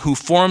vain, who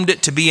formed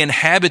it to be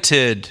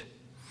inhabited.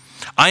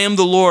 I am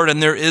the Lord,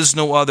 and there is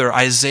no other.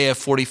 Isaiah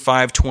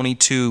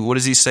 45:22. What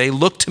does he say?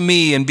 Look to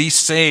me and be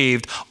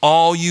saved,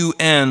 all you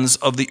ends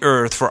of the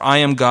earth, for I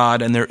am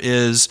God, and there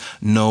is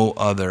no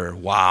other.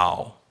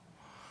 Wow.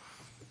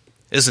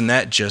 Isn't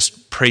that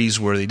just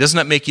praiseworthy? Doesn't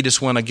that make you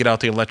just want to get out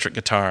the electric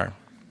guitar?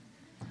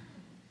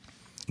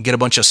 Get a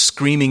bunch of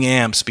screaming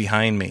amps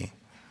behind me.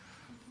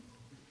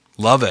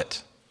 Love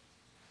it.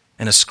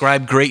 And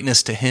ascribe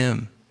greatness to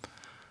him.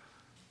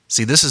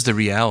 See, this is the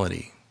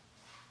reality.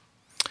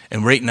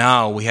 And right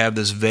now we have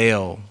this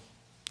veil,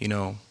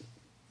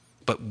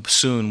 but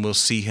soon we'll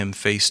see him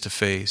face to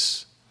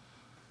face.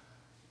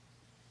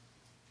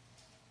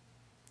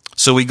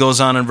 So he goes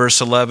on in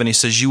verse 11, he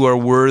says, you are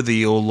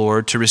worthy, O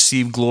Lord, to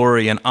receive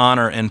glory and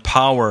honor and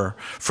power,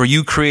 for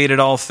you created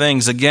all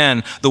things.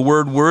 Again, the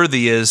word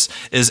worthy is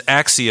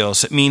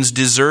axios. It means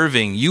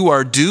deserving. You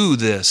are due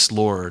this,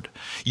 Lord.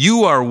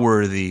 You are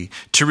worthy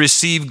to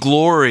receive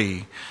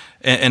glory.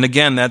 And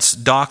again, that's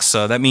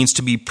doxa. That means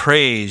to be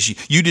praised.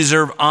 You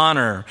deserve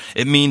honor.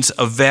 It means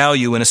a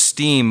value and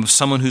esteem of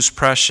someone who's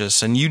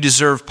precious. And you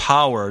deserve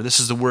power. This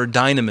is the word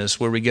dynamis,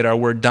 where we get our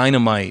word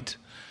dynamite.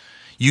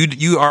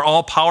 You are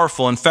all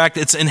powerful. In fact,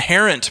 it's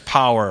inherent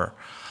power.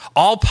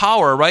 All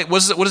power, right?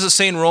 What does it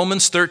say in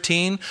Romans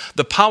 13?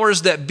 The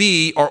powers that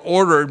be are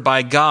ordered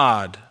by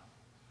God.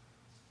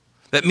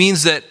 That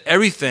means that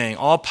everything,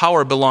 all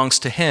power belongs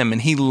to him,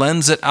 and he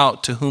lends it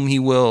out to whom he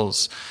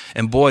wills.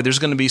 And boy, there's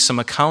going to be some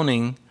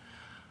accounting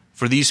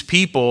for these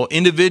people,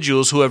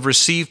 individuals who have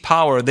received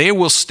power. They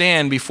will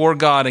stand before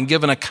God and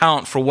give an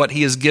account for what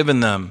he has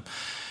given them.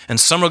 And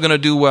some are going to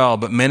do well,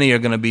 but many are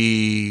going to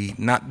be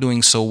not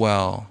doing so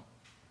well.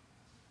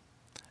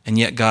 And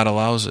yet God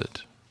allows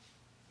it.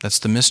 That's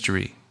the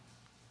mystery.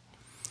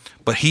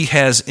 But he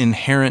has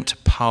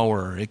inherent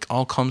power. It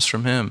all comes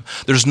from him.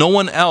 There's no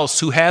one else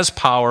who has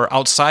power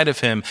outside of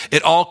him.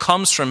 It all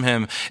comes from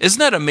him. Isn't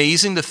that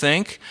amazing to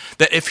think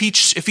that if he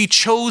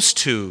chose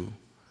to,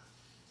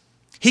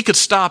 he could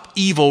stop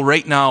evil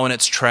right now in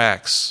its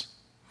tracks?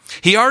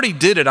 He already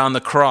did it on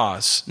the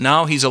cross.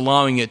 Now he's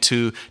allowing it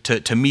to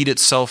meet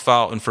itself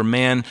out and for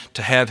man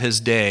to have his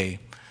day.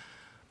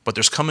 But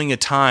there's coming a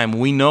time,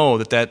 we know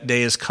that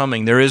day is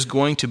coming. There is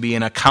going to be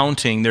an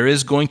accounting. There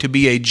is going to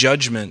be a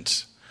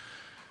judgment.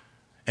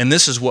 And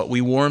this is what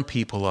we warn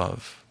people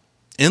of.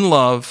 In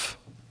love,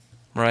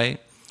 right?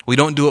 We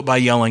don't do it by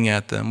yelling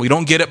at them. We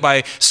don't get it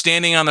by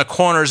standing on the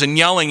corners and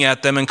yelling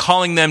at them and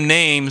calling them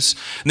names.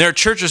 And there are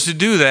churches who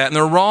do that, and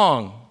they're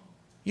wrong.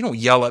 You don't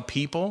yell at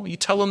people. You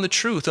tell them the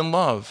truth in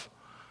love.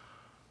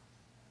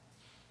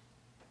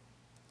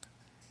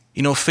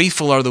 You know,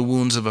 faithful are the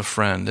wounds of a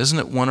friend. Isn't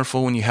it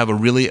wonderful when you have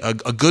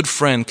a good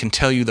friend can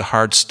tell you the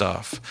hard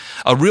stuff?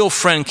 A real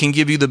friend can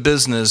give you the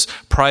business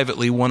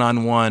privately,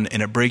 one-on-one,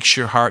 and it breaks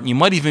your heart. And you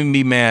might even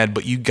be mad,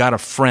 but you got a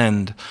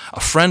friend.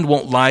 A friend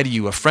won't lie to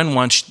you. A friend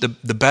wants the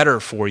better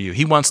for you.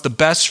 He wants the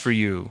best for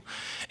you.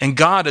 And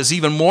God is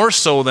even more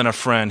so than a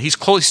friend. He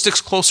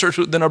sticks closer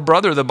than a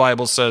brother, the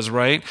Bible says,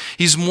 right?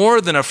 He's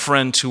more than a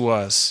friend to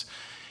us.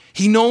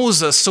 He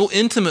knows us so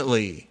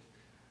intimately.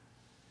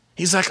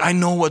 He's like, I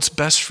know what's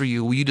best for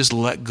you. Will you just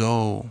let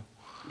go?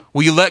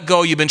 Will you let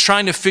go? You've been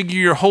trying to figure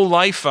your whole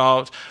life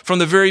out from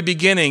the very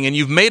beginning, and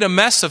you've made a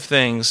mess of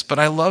things, but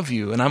I love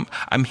you, and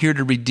I'm here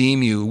to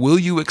redeem you. Will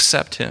you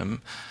accept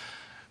him?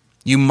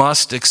 You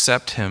must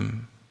accept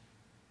him.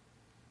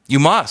 You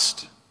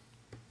must.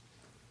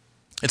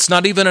 It's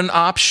not even an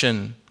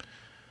option.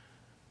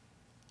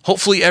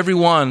 Hopefully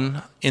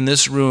everyone in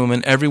this room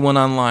and everyone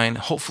online,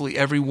 hopefully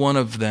every one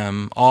of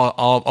them,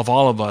 all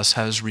of us,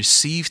 has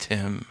received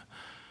him.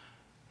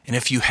 And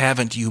if you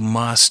haven't, you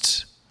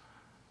must.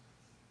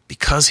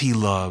 Because he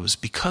loves,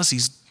 because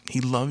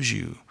he loves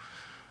you.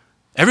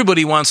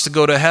 Everybody wants to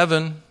go to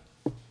heaven.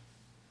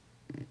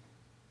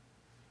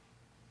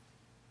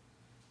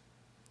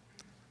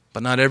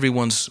 But not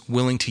everyone's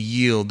willing to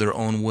yield their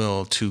own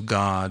will to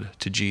God,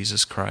 to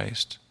Jesus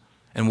Christ.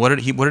 And what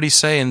did he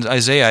say in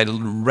Isaiah? I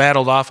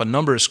rattled off a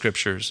number of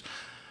scriptures.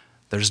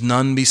 There's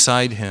none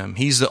beside him.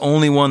 He's the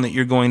only one that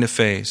you're going to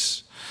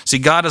face. See,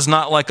 God is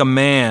not like a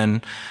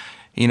man.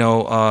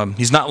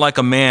 He's not like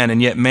a man,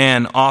 and yet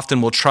man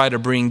often will try to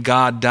bring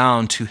God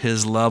down to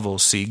his level.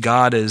 See,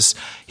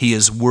 he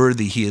is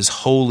worthy, he is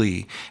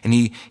holy, and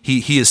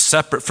he is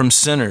separate from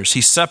sinners.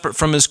 He's separate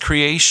from his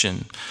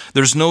creation.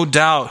 There's no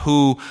doubt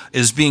who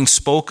is being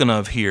spoken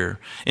of here.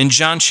 In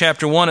John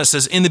chapter 1, it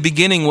says, in the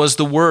beginning was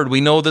the Word. We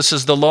know this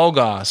is the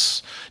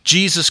Logos,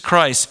 Jesus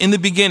Christ. In the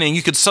beginning,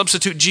 you could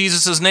substitute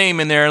Jesus'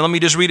 name in there, and let me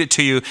just read it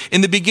to you.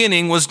 In the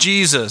beginning was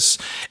Jesus,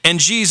 and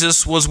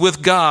Jesus was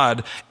with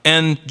God,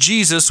 and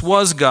Jesus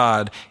was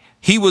God.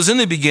 He was in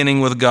the beginning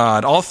with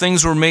God. All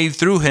things were made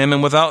through him,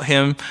 and without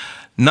him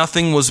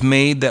nothing was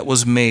made that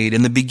was made.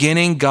 In the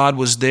beginning, God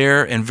was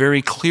there, and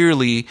very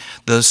clearly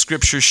the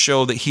scriptures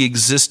show that he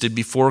existed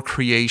before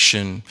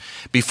creation,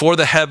 before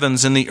the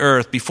heavens and the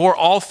earth, before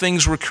all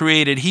things were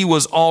created. He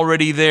was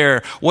already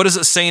there. What does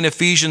it say in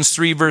Ephesians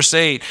 3 verse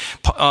 8?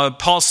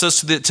 Paul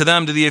says to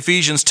the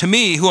Ephesians, to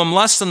me, who am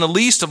less than the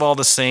least of all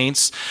the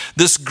saints,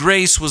 this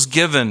grace was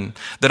given,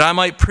 that I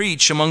might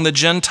preach among the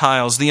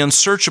Gentiles the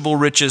unsearchable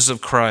riches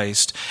of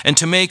Christ, and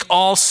to make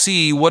all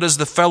see what is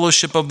the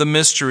fellowship of the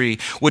mystery,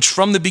 which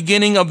from the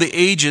beginning of the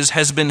ages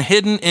has been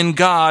hidden in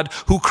God,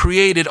 who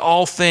created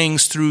all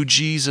things through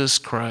Jesus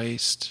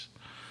Christ.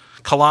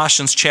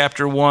 Colossians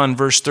chapter 1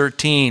 verse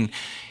 13.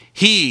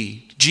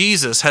 He,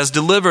 Jesus, has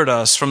delivered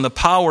us from the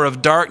power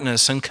of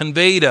darkness and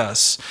conveyed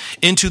us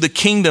into the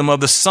kingdom of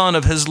the Son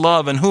of his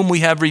love, in whom we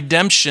have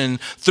redemption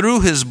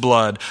through his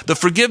blood, the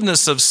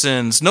forgiveness of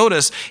sins.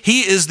 Notice,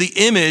 he is the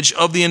image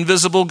of the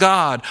invisible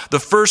God, the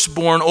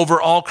firstborn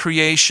over all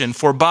creation.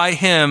 For by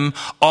him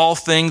all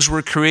things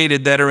were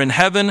created that are in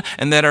heaven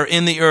and that are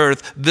in the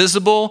earth,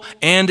 visible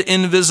and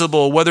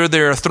invisible, whether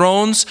they are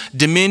thrones,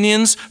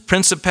 dominions,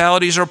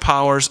 principalities, or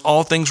powers.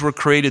 All things were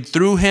created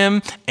through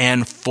him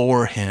and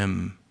for him.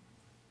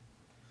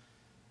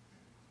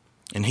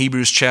 In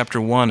Hebrews chapter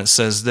 1, it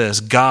says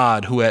this,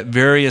 God, who at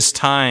various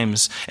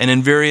times and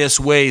in various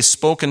ways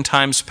spoke in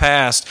times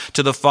past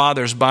to the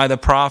fathers by the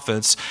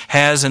prophets,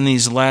 has in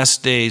these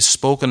last days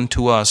spoken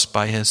to us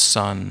by his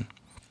Son,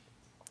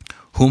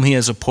 whom he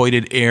has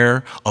appointed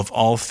heir of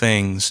all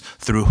things,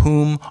 through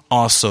whom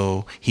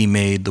also he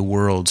made the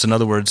worlds. In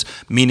other words,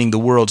 meaning the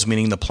worlds,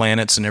 meaning the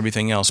planets and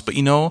everything else. But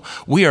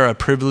we are a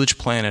privileged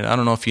planet. I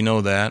don't know if you know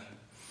that.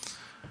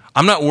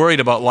 I'm not worried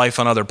about life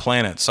on other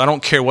planets. I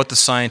don't care what the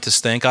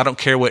scientists think. I don't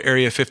care what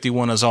Area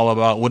 51 is all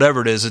about.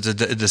 Whatever it is, it's a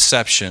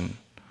deception.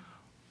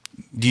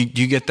 Do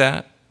you get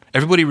that?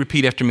 Everybody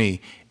repeat after me.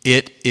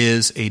 It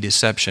is a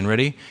deception.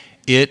 Ready?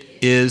 It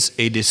is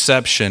a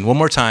deception. One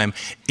more time.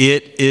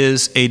 It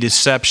is a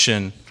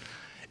deception.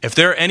 If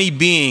there are any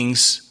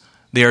beings,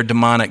 they are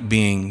demonic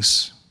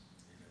beings.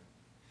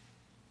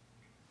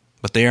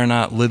 But they are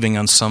not living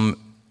on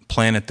some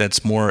planet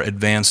that's more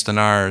advanced than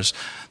ours.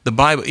 The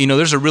Bible,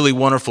 there's a really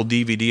wonderful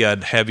DVD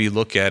I'd have you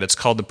look at. It's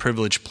called The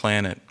Privileged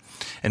Planet.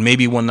 And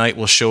maybe one night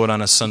we'll show it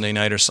on a Sunday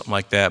night or something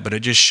like that. But it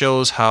just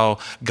shows how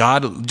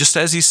God, just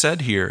as he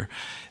said here,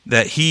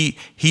 that he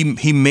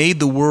made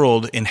the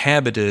world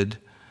inhabited,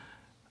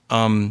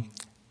 and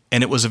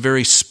it was a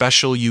very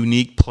special,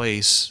 unique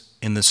place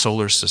in the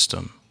solar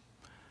system.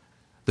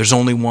 There's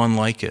only one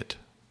like it.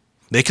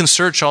 They can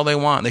search all they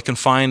want. They can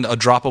find a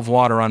drop of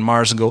water on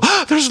Mars and go,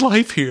 there's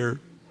life here.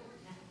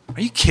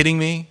 Are you kidding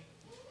me?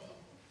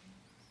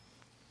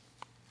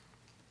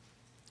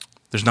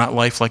 There's not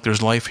life like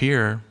there's life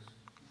here.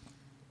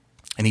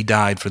 And he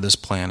died for this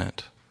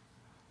planet.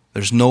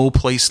 There's no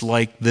place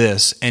like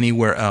this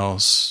anywhere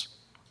else.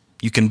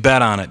 You can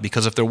bet on it,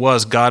 because if there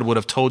was, God would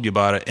have told you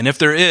about it. And if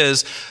there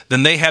is,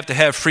 then they have to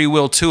have free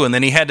will too. And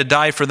then he had to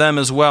die for them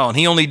as well. And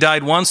he only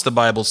died once, the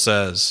Bible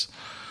says.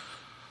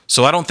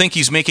 So I don't think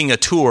he's making a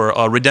tour,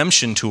 a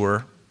redemption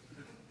tour,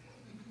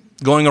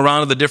 going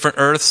around to the different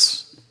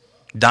earths,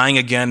 dying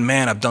again.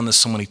 Man, I've done this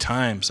so many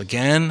times.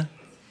 Again?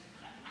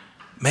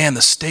 Man,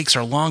 the stakes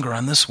are longer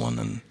on this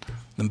one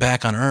than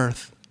back on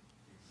earth.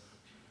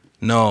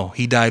 No,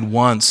 he died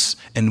once,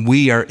 and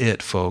we are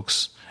it,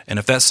 folks. And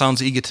if that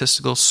sounds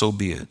egotistical, so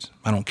be it.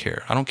 I don't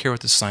care. I don't care what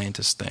the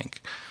scientists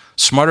think.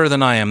 Smarter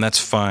than I am, that's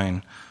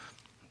fine.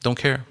 Don't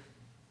care.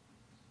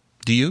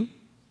 Do you?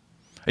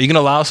 Are you going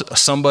to allow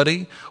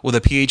somebody with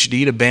a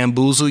PhD to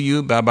bamboozle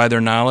you by their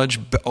knowledge?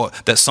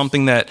 That's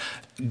something that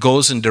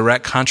goes in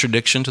direct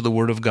contradiction to the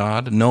Word of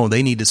God? No,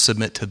 they need to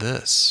submit to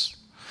this.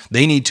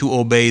 They need to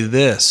obey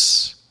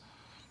this.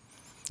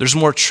 There's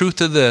more truth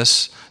to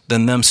this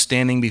than them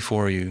standing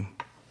before you.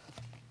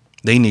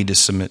 They need to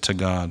submit to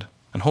God,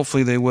 and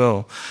hopefully they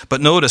will.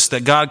 But notice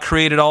that God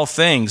created all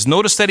things.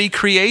 Notice that he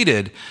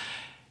created.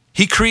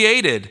 He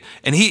created,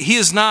 and he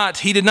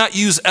did not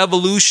use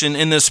evolution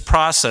in this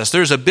process.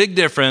 There's a big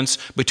difference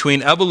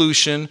between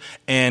evolution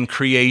and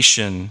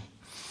creation.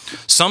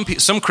 Some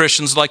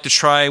Christians like to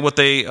try what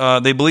they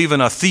believe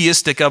in a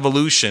theistic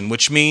evolution,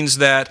 which means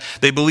that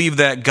they believe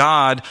that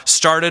God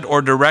started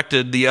or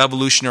directed the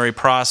evolutionary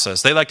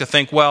process. They like to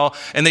think,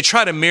 and they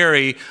try to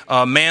marry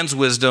man's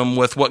wisdom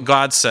with what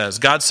God says.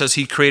 God says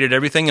he created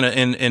everything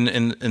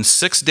in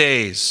 6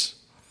 days.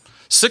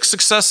 6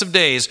 successive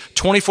days,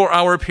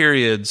 24-hour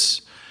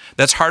periods.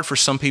 That's hard for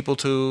some people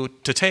to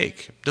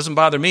take. It doesn't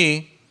bother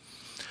me.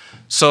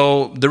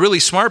 So the really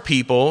smart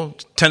people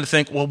tend to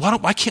think,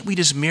 why can't we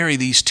just marry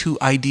these two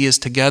ideas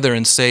together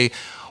and say,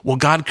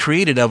 God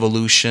created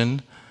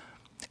evolution,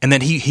 and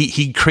then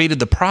he created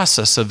the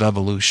process of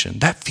evolution.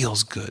 That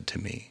feels good to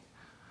me.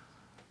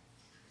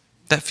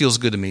 That feels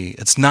good to me.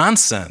 It's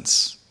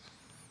nonsense.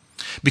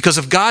 Because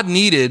if God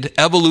needed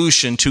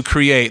evolution to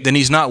create, then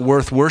he's not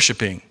worth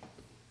worshiping.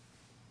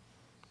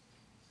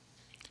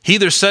 He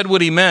either said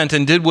what he meant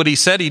and did what he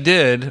said he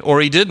did,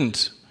 or he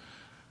didn't.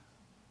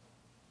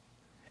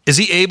 Is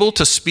he able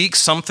to speak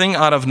something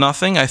out of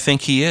nothing? I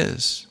think he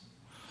is.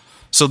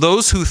 So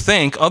those who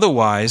think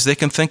otherwise, they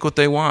can think what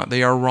they want.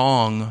 They are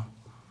wrong.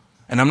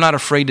 And I'm not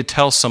afraid to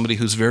tell somebody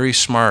who's very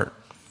smart,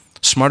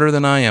 smarter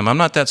than I am. I'm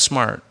not that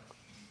smart.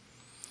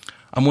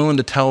 I'm willing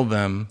to tell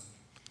them,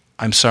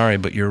 I'm sorry,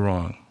 but you're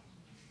wrong.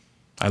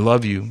 I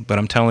love you, but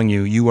I'm telling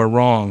you, you are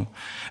wrong.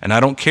 And I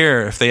don't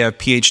care if they have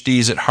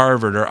PhDs at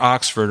Harvard or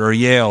Oxford or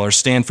Yale or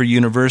Stanford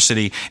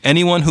University.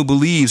 Anyone who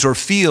believes or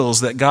feels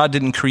that God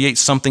didn't create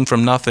something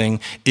from nothing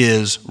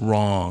is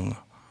wrong.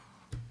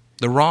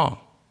 They're wrong.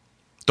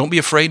 Don't be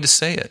afraid to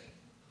say it.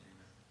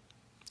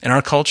 In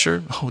our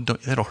culture,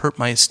 that'll hurt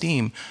my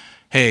esteem.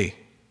 Hey,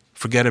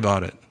 forget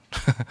about it.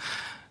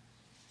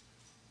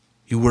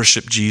 You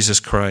worship Jesus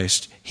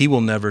Christ. He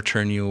will never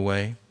turn you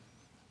away.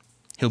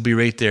 He'll be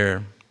right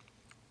there.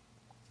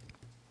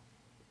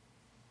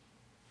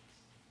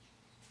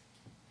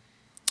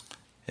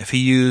 If he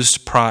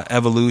used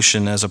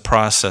evolution as a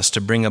process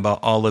to bring about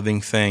all living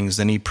things,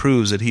 then he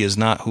proves that he is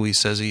not who he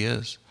says he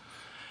is.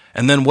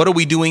 And then what are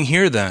we doing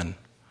here then?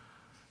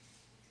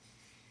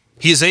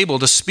 He is able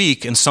to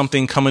speak and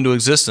something come into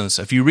existence.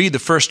 If you read the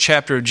first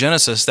chapter of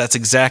Genesis, that's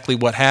exactly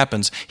what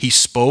happens. He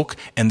spoke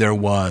and there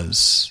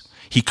was.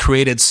 He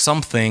created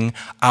something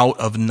out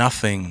of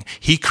nothing.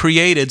 He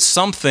created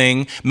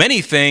something, many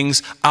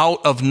things,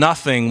 out of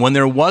nothing. When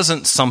there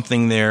wasn't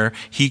something there,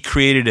 he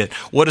created it.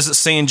 What does it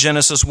say in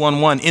Genesis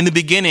 1:1? In the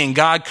beginning,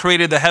 God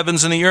created the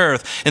heavens and the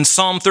earth. In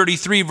Psalm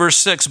 33, verse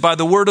 6, by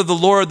the word of the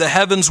Lord the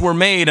heavens were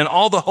made, and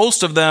all the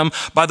host of them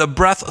by the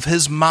breath of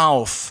his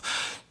mouth.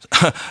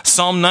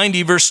 Psalm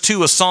 90 verse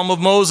 2, a psalm of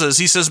Moses.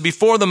 He says,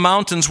 before the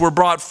mountains were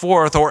brought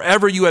forth, or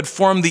ever you had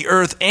formed the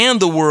earth and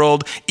the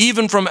world,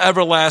 even from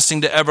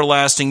everlasting to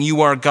everlasting,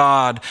 you are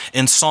God.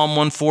 In Psalm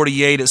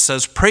 148 it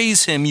says,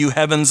 praise him, you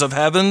heavens of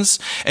heavens,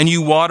 and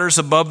you waters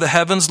above the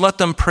heavens. Let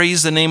them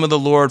praise the name of the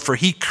Lord, for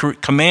he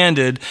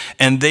commanded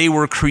and they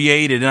were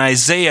created. In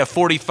Isaiah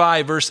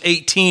 45 verse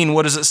 18,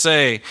 what does it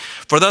say?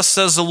 For thus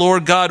says the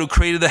Lord God, who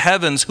created the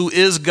heavens, who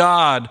is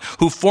God,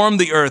 who formed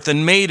the earth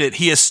and made it.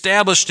 He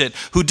established it,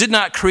 who did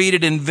not create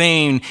it in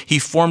vain. He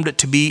formed it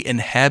to be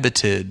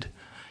inhabited.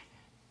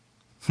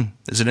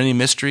 Is it any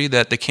mystery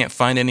that they can't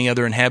find any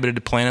other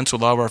inhabited planets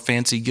with all of our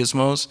fancy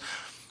gizmos?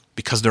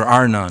 Because there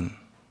are none.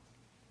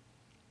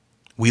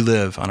 We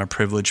live on a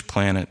privileged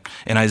planet.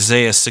 In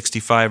Isaiah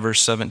 65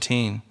 verse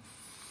 17,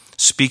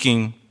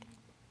 speaking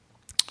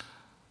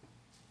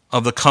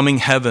of the coming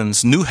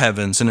heavens, new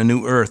heavens and a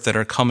new earth that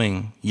are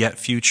coming, yet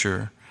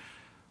future.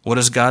 What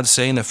does God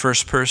say in the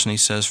first person? He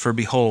says, for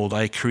behold,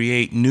 I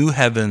create new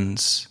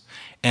heavens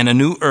and a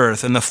new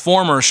earth, and the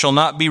former shall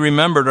not be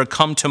remembered or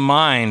come to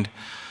mind.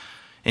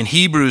 In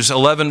Hebrews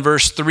 11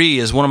 verse 3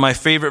 is one of my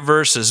favorite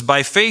verses.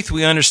 By faith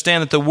we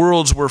understand that the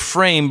worlds were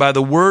framed by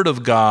the word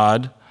of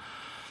God,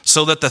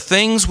 so that the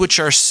things which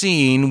are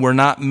seen were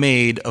not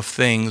made of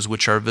things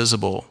which are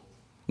visible,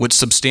 which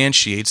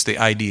substantiates the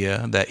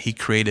idea that he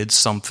created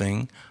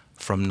something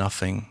from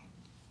nothing.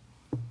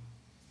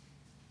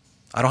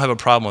 I don't have a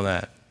problem with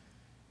that.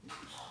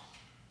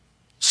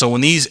 So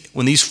when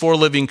these four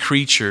living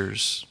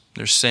creatures,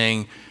 they're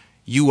saying,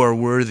 you are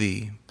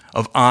worthy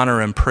of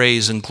honor and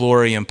praise and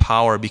glory and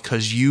power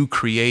because you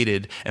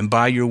created, and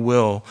by your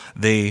will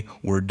they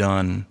were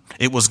done.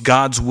 It was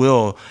God's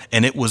will,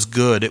 and it was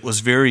good. It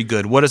was very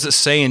good. What does it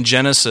say in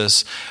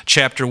Genesis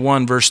chapter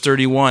 1, verse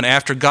 31?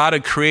 After God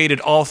had created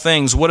all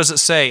things, what does it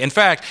say? In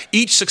fact,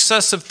 each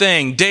successive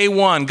thing, day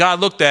 1, God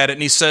looked at it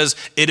and he says,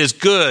 it is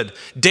good.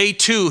 Day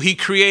 2, he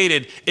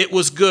created, it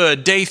was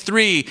good. Day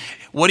 3,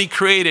 what he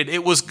created,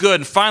 it was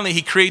good. And finally,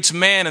 he creates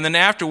man, and then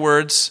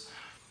afterwards,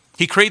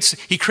 he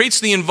creates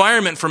the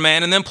environment for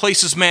man and then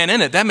places man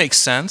in it. That makes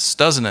sense,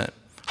 doesn't it?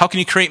 How can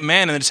you create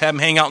man and then just have him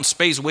hang out in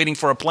space waiting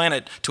for a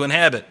planet to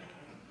inhabit?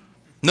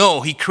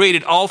 No, he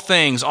created all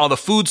things, all the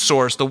food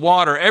source, the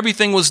water,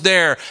 everything was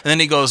there. And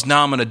then he goes,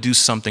 now I'm going to do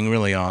something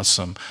really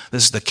awesome.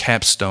 This is the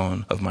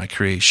capstone of my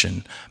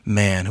creation,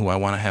 man, who I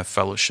want to have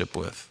fellowship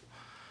with.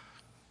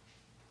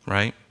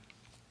 Right?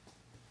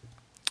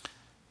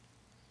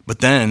 But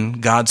then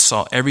God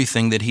saw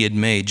everything that he had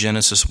made,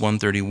 Genesis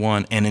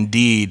 1:31, and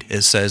indeed,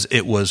 it says,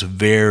 it was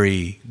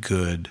very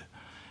good.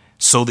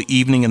 So the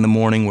evening and the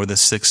morning were the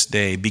sixth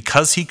day.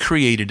 Because he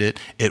created it,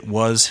 it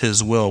was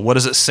his will. What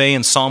does it say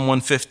in Psalm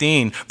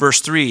 115, verse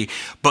 3?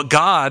 But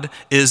God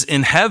is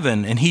in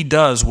heaven, and he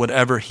does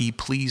whatever he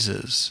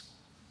pleases.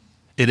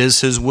 It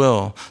is his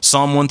will.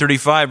 Psalm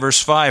 135,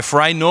 verse 5,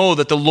 for I know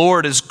that the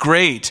Lord is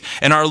great,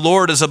 and our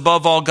Lord is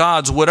above all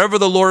gods. Whatever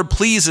the Lord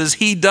pleases,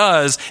 he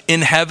does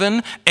in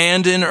heaven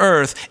and in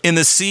earth, in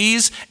the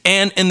seas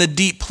and in the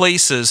deep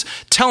places.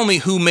 Tell me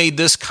who made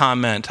this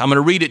comment. I'm going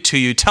to read it to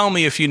you. Tell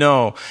me if you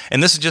know.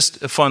 And this is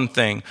just a fun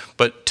thing,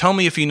 but tell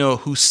me if you know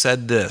who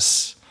said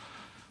this.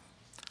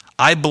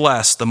 I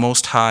blessed the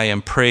Most High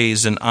and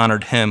praised and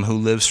honored him who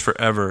lives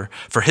forever.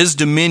 For his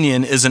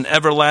dominion is an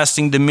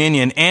everlasting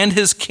dominion, and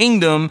his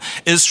kingdom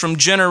is from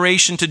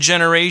generation to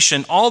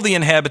generation. All the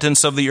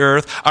inhabitants of the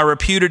earth are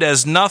reputed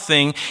as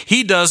nothing.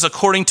 He does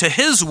according to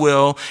his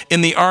will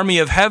in the army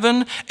of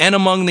heaven and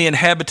among the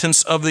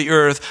inhabitants of the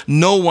earth.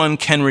 No one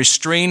can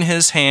restrain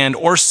his hand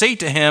or say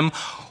to him,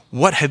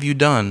 what have you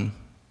done?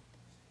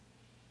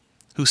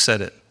 Who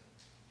said it?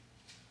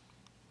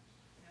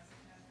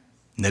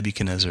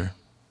 Nebuchadnezzar.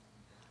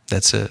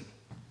 That's it.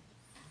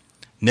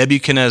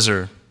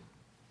 Nebuchadnezzar,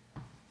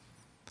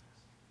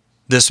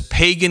 this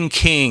pagan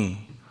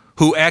king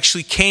who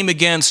actually came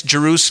against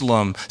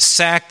Jerusalem,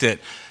 sacked it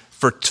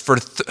for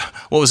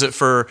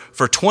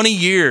 20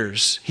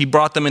 years. He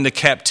brought them into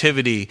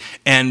captivity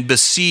and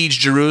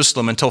besieged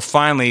Jerusalem until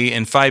finally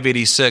in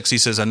 586 he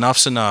says,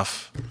 enough's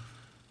enough.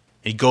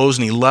 He goes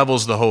and he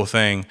levels the whole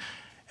thing.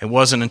 It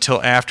wasn't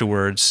until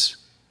afterwards,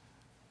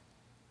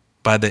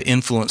 by the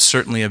influence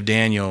certainly of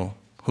Daniel,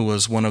 who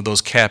was one of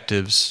those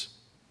captives,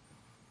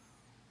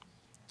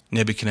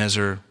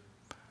 Nebuchadnezzar,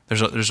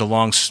 there's a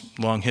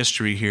long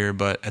history here,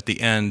 but at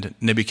the end,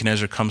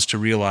 Nebuchadnezzar comes to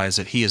realize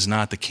that he is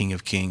not the King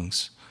of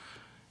Kings.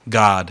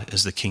 God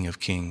is the King of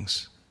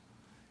Kings.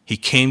 He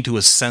came to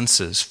his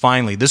senses,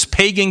 finally. This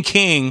pagan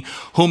king,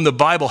 whom the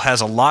Bible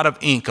has a lot of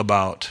ink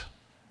about,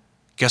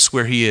 guess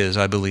where he is,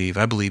 I believe?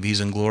 I believe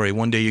he's in glory.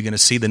 One day you're going to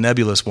see the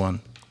nebulous one.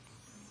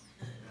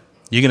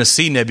 You're going to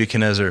see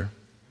Nebuchadnezzar.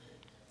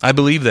 I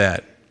believe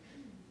that.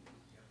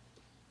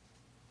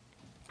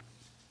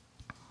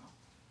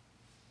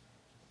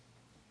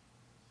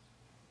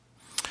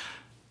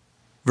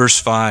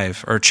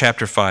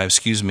 Chapter 5,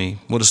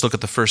 We'll just look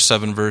at the first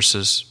 7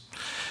 verses.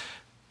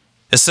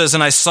 It says,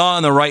 and I saw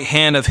in the right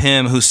hand of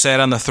him who sat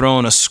on the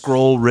throne a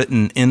scroll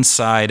written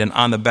inside and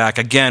on the back.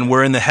 Again,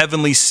 we're in the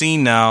heavenly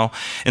scene now,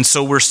 and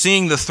so we're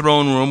seeing the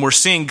throne room. We're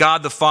seeing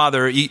God the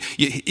Father.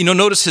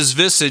 Notice his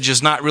visage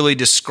is not really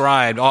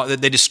described.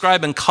 They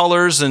describe in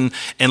colors and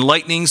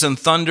lightnings and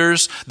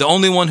thunders. The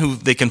only one who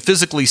they can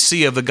physically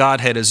see of the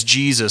Godhead is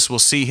Jesus. We'll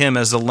see him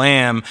as the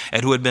Lamb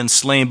and who had been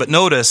slain. But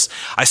notice,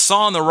 I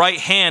saw in the right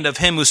hand of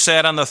him who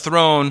sat on the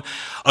throne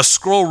a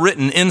scroll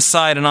written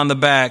inside and on the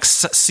back,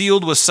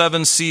 sealed with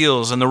 7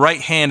 seals, and the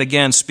right hand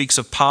again speaks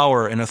of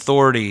power and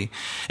authority.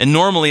 And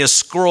normally a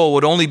scroll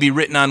would only be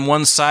written on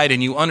one side,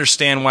 and you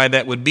understand why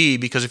that would be,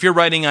 because if you're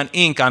writing on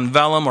ink, on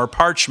vellum or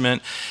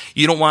parchment,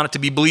 you don't want it to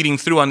be bleeding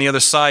through on the other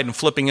side and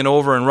flipping it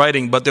over and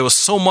writing. But there was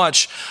so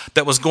much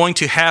that was going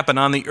to happen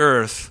on the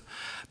earth,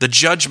 the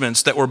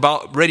judgments that were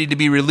about ready to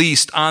be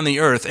released on the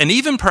earth, and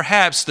even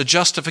perhaps the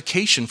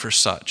justification for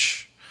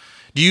such.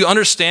 Do you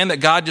understand that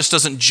God just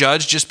doesn't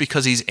judge just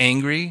because he's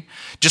angry,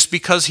 just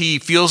because he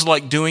feels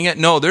like doing it?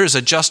 No, there's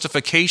a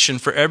justification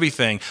for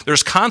everything.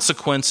 There's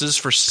consequences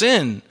for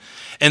sin.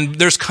 And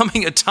there's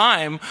coming a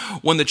time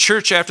when the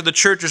church, after the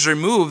church is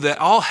removed, that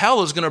all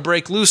hell is going to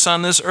break loose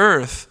on this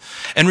earth.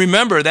 And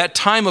remember, that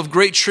time of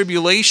great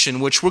tribulation,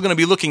 which we're going to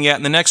be looking at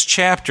in the next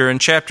chapter, in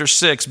chapter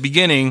 6,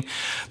 beginning,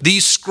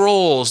 these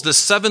scrolls, the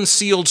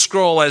 7-sealed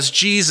scroll, as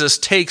Jesus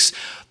takes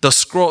the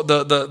scroll,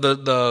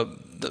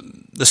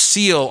 the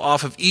seal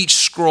off of each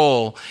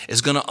scroll,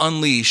 is going to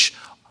unleash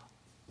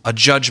a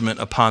judgment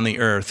upon the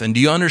earth. And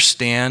do you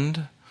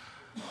understand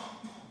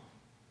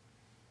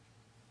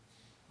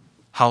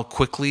how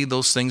quickly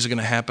those things are going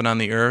to happen on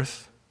the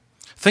earth?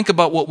 Think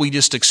about what we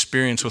just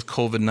experienced with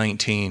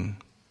COVID-19.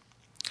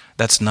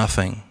 That's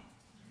nothing.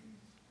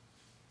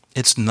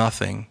 It's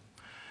nothing.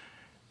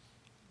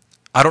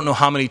 I don't know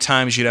how many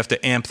times you'd have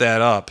to amp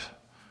that up,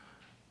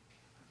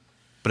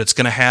 but it's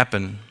going to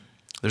happen.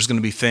 There's going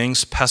to be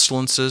things,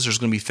 pestilences, there's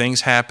going to be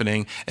things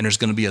happening, and there's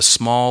going to be a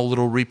small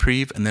little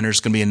reprieve, and then there's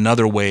going to be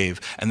another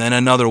wave, and then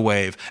another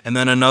wave, and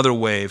then another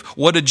wave.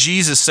 What did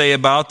Jesus say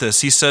about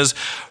this? He says,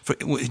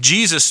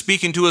 Jesus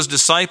speaking to his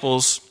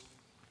disciples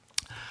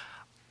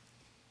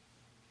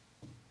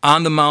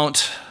on the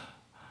Mount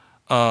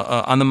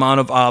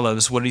of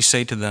Olives, what did he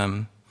say to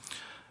them?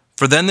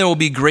 For then there will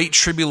be great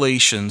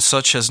tribulation,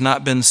 such as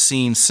not been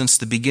seen since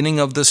the beginning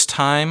of this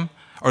time,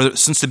 or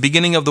since the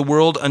beginning of the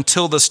world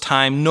until this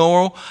time,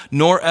 nor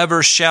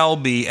ever shall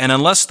be. And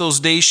unless those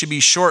days should be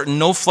shortened,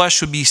 no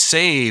flesh would be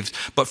saved.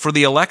 But for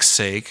the elect's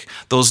sake,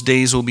 those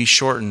days will be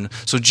shortened.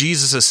 So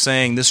Jesus is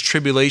saying this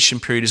tribulation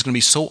period is going to be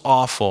so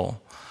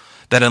awful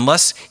that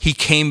unless he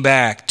came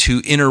back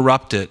to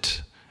interrupt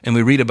it, and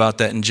we read about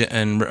that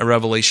in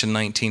Revelation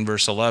 19,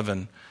 verse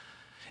 11,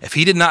 if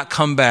he did not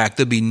come back,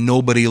 there'd be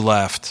nobody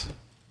left.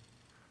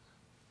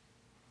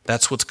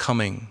 That's what's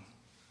coming.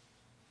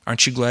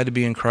 Aren't you glad to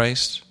be in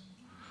Christ?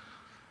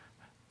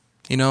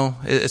 You know,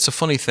 it's a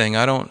funny thing.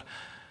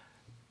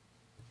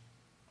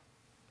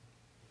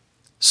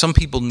 Some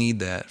people need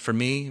that. For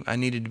me, I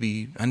needed to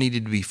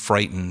be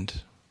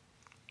frightened.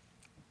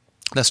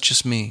 That's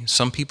just me.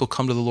 Some people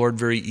come to the Lord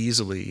very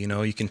easily. You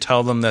know, you can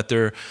tell them that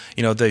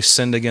they've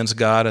sinned against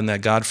God and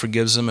that God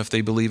forgives them if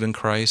they believe in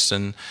Christ,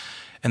 and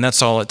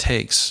that's all it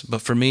takes.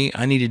 But for me,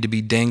 I needed to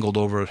be dangled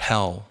over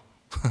hell.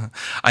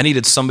 I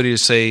needed somebody to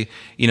say,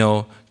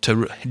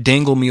 to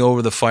dangle me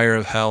over the fire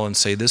of hell and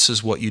say, this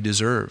is what you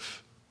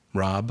deserve,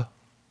 Rob.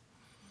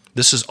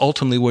 This is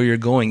ultimately where you're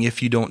going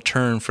if you don't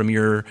turn from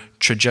your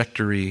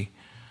trajectory.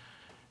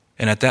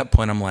 And at that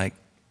point, I'm like,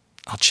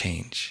 I'll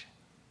change.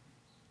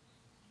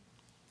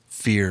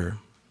 Fear.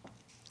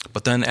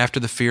 But then after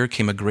the fear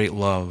came a great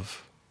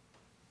love.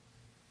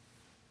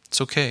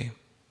 It's okay.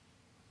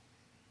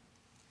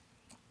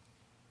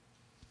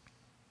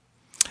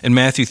 In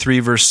Matthew 3,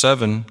 verse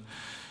 7,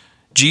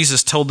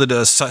 Jesus told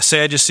the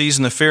Sadducees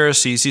and the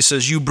Pharisees, he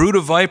says, you brood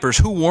of vipers,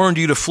 who warned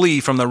you to flee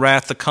from the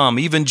wrath to come?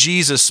 Even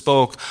Jesus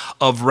spoke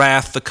of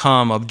wrath to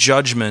come, of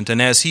judgment. And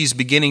as he's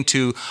beginning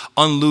to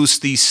unloose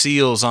these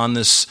seals on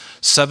this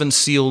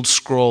 7-sealed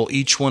scroll,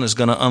 each one is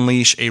going to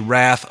unleash a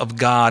wrath of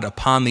God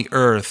upon the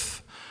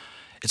earth.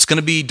 It's going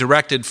to be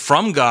directed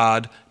from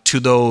God to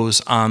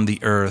those on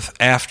the earth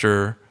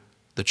after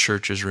the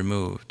church is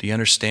removed. Do you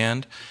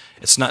understand?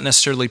 It's not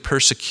necessarily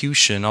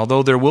persecution,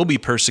 although there will be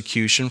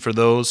persecution for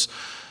those,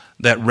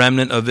 that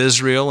remnant of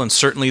Israel, and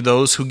certainly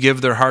those who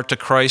give their heart to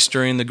Christ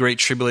during the Great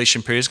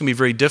Tribulation period. It's going to be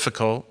very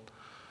difficult.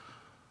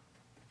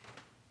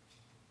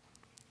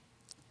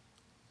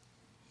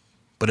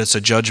 But it's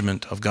a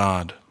judgment of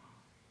God.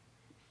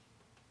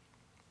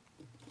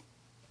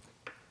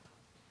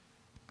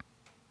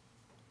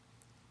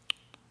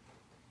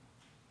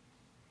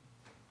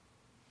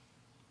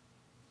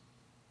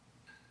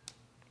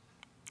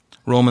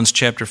 Romans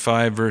chapter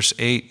 5, verse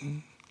 8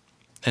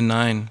 and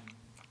 9.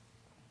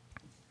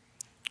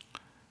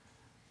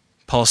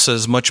 Paul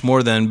says, much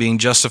more than being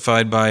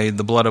justified by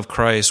the blood of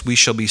Christ, we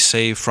shall be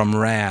saved from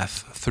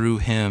wrath through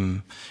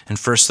him. In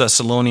 1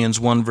 Thessalonians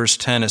 1, verse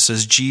 10, it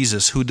says,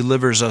 Jesus, who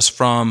delivers us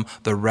from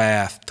the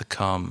wrath to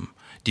come.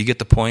 Do you get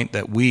the point?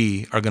 That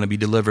we are going to be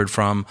delivered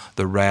from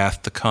the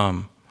wrath to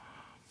come.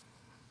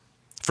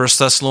 1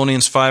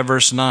 Thessalonians 5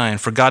 verse 9,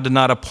 for God did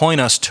not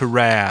appoint us to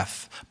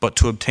wrath, but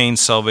to obtain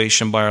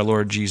salvation by our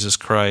Lord Jesus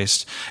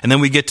Christ. And then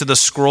we get to the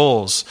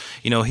scrolls.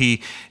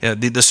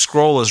 The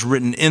scroll is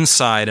written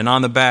inside and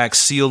on the back,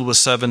 sealed with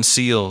 7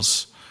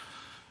 seals.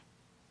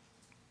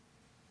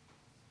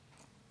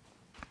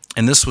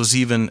 And this was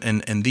even,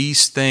 and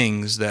these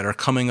things that are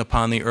coming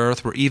upon the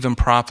earth were even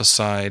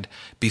prophesied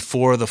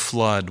before the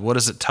flood. What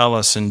does it tell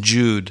us in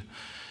Jude?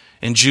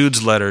 In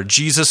Jude's letter,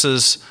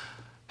 Jesus'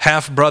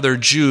 half-brother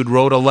Jude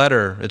wrote a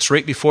letter. It's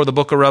right before the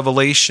book of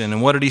Revelation.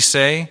 And what did he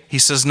say? He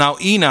says, now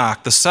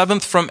Enoch, the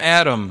 7th from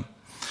Adam,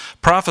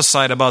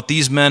 prophesied about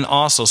these men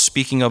also,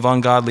 speaking of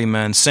ungodly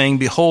men, saying,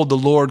 behold, the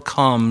Lord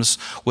comes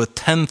with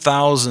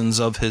 10,000s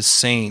of his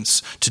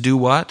saints. To do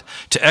what?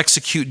 To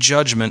execute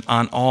judgment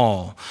on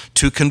all,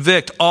 to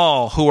convict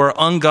all who are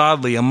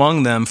ungodly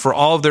among them for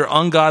all of their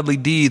ungodly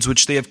deeds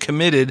which they have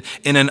committed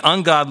in an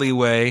ungodly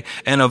way,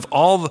 and of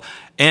all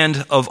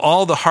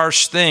the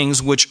harsh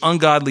things which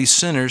ungodly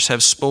sinners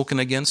have spoken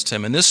against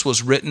him. And this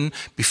was written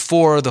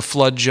before the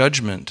flood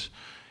judgment.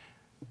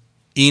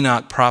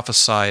 Enoch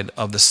prophesied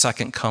of the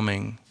second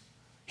coming.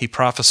 He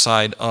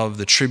prophesied of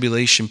the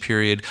tribulation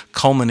period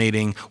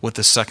culminating with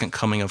the second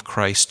coming of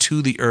Christ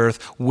to the earth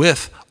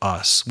with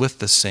us, with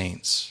the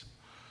saints.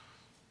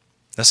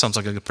 That sounds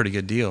like a pretty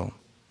good deal.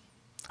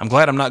 I'm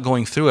glad I'm not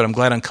going through it. I'm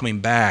glad I'm coming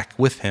back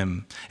with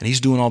him, and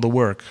he's doing all the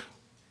work.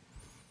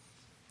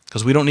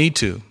 Because we don't need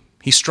to.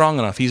 He's strong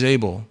enough. He's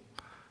able.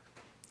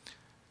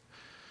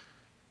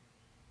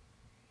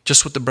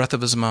 Just with the breath of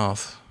his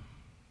mouth.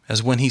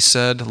 As when he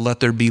said,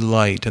 let there be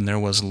light, and there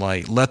was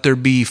light. Let there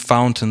be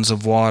fountains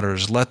of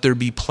waters. Let there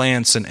be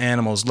plants and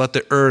animals. Let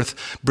the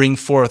earth bring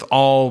forth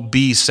all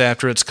beasts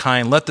after its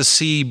kind. Let the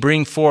sea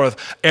bring forth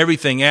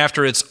everything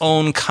after its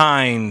own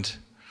kind.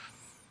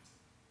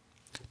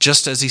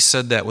 Just as he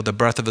said that with the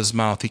breath of his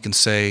mouth, he can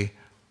say,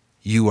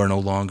 you are no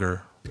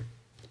longer.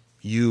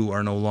 You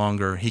are no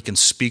longer. He can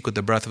speak with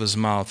the breath of his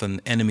mouth,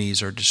 and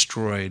enemies are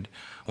destroyed.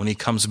 When he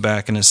comes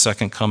back in his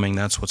second coming,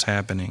 that's what's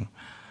happening.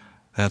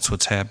 That's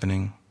what's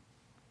happening.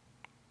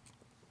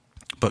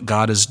 But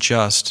God is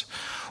just.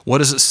 What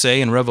does it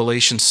say in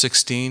Revelation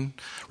 16?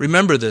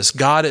 Remember this,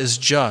 God is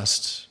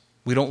just.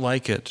 We don't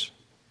like it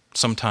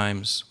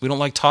sometimes. We don't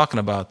like talking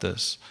about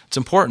this. It's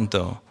important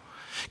though.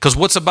 Because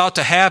what's about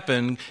to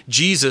happen,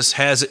 Jesus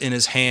has it in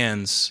his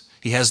hands.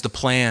 He has the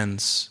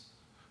plans.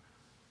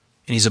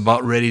 And he's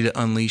about ready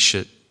to unleash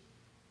it.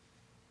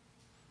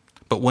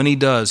 But when he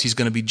does, he's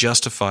going to be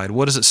justified.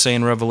 What does it say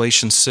in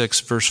Revelation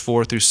 6, verse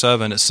 4 through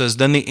 7? It says,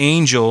 then the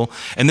angel,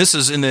 and this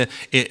is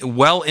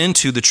well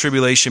into the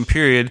tribulation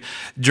period,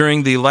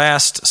 during the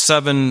last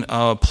 7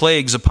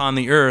 plagues upon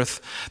the earth,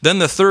 then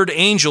the third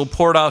angel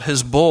poured out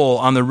his bowl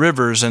on the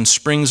rivers and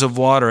springs of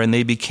water, and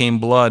they became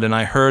blood. And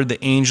I heard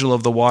the angel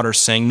of the water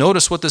saying,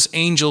 notice what this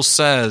angel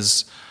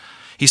says.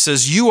 He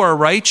says, you are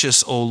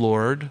righteous, O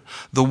Lord,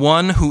 the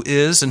one who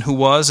is and who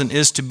was and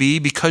is to be,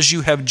 because you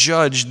have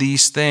judged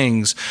these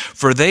things.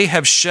 For they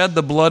have shed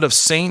the blood of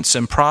saints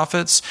and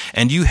prophets,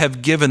 and you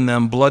have given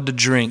them blood to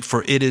drink,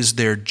 for it is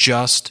their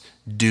just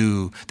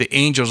due. The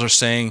angels are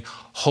saying,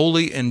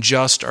 holy and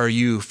just are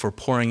you for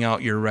pouring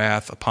out your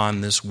wrath upon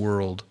this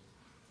world.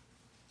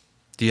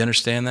 Do you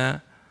understand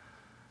that?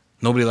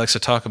 Nobody likes to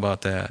talk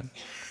about that.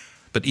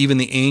 But even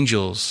the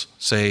angels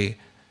say,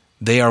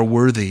 they are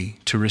worthy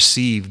to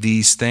receive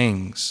these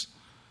things.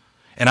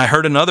 And I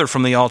heard another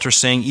from the altar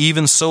saying,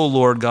 even so,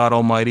 Lord God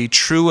Almighty,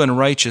 true and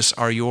righteous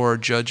are your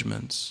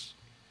judgments.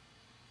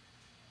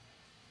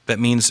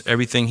 That means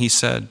everything he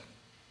said,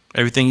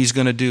 everything he's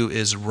going to do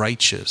is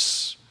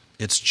righteous.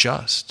 It's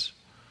just.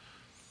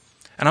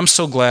 And I'm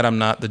so glad I'm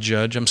not the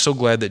judge. I'm so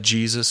glad that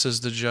Jesus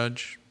is the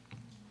judge.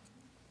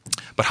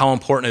 But how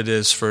important it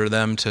is for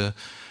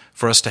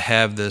us to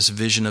have this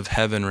vision of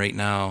heaven right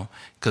now,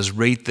 because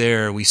right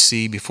there we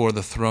see before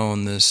the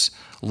throne this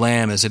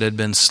lamb as it had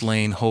been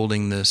slain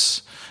holding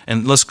this.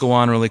 And let's go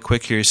on really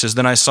quick here. He says,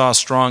 then I saw a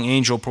strong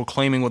angel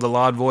proclaiming with a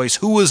loud voice,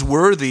 who is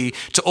worthy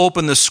to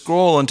open the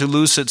scroll and to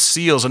loose its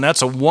seals? And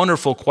that's a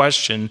wonderful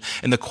question.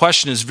 And the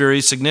question is very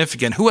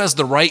significant. Who has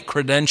the right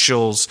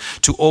credentials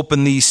to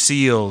open these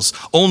seals?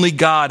 Only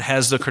God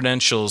has the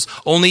credentials.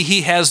 Only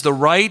he has the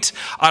right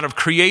out of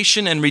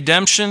creation and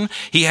redemption.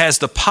 He has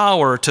the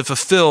power to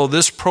fulfill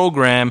this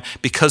program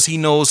because he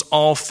knows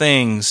all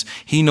things.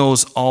 He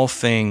knows all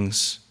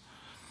things.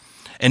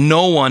 And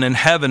no one in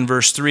heaven,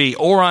 verse 3,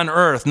 or on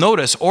earth,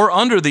 notice, or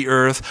under the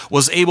earth,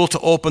 was able to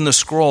open the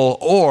scroll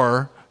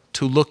or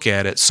to look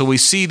at it. So we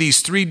see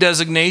these 3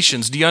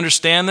 designations. Do you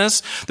understand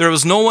this? There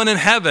was no one in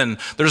heaven,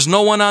 there's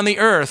no one on the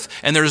earth,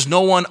 and there's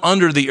no one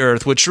under the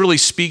earth, which really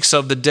speaks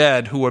of the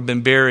dead who have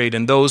been buried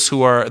and those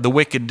who are the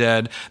wicked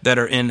dead that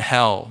are in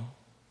hell.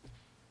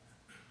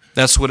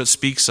 That's what it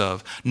speaks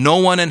of. No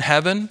one in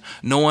heaven,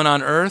 no one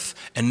on earth,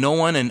 and no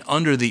one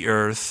under the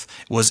earth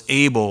was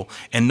able.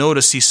 And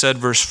notice he said,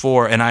 verse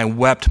 4, and I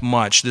wept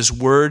much. This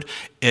word,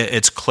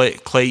 it's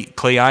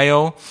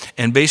kleio,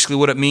 and basically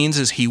what it means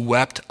is he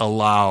wept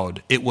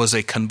aloud. It was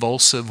a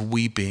convulsive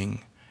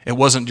weeping. It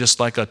wasn't just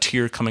like a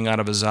tear coming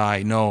out of his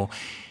eye. No,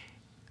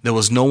 there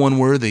was no one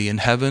worthy in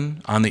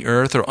heaven, on the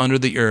earth, or under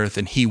the earth,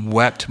 and he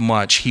wept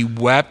much. He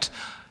wept.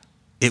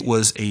 It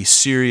was a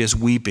serious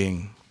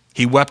weeping.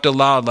 He wept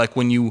aloud, like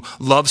when you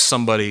love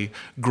somebody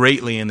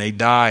greatly and they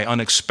die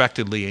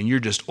unexpectedly and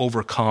you're just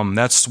overcome.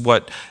 That's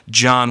what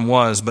John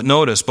was. But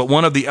notice, but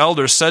one of the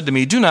elders said to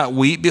me, do not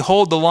weep.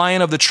 Behold, the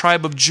Lion of the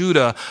tribe of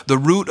Judah, the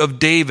Root of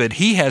David,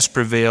 he has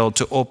prevailed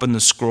to open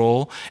the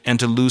scroll and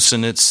to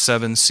loosen its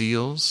 7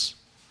 seals.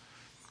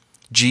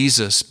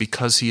 Jesus,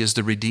 because he is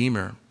the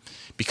Redeemer,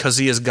 because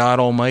he is God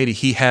Almighty,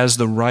 he has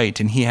the right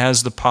and he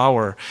has the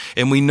power.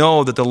 And we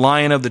know that the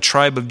Lion of the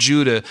tribe of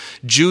Judah,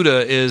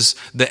 Judah is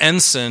the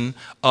ensign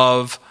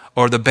of,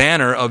 or the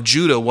banner of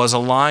Judah was a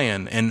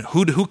lion. And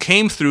who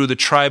came through the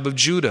tribe of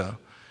Judah?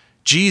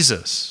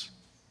 Jesus.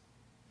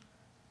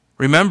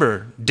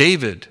 Remember,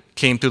 David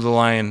came through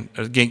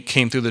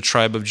the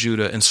tribe of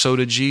Judah, and so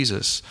did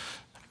Jesus.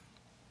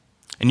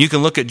 And you can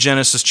look at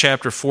Genesis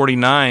chapter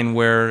 49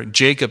 where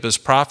Jacob is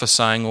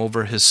prophesying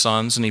over his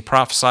sons, and he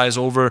prophesies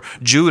over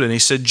Judah. And he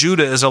said,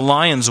 Judah is a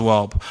lion's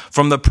whelp.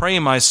 From the prey,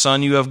 my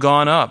son, you have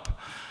gone up.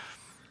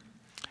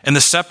 And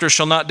the scepter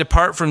shall not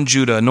depart from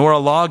Judah, nor a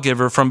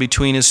lawgiver from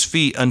between his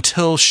feet,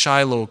 until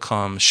Shiloh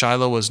comes.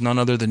 Shiloh is none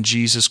other than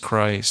Jesus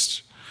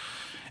Christ.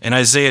 In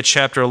Isaiah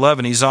chapter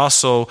 11,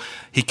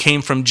 he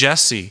came from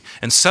Jesse.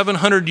 And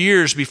 700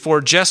 years before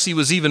Jesse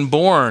was even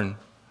born,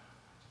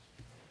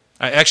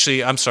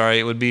 I'm sorry,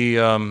 it would be,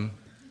 let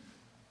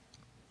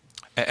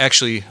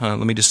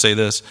me just say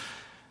this.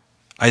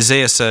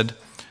 Isaiah said,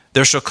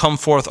 there shall come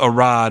forth a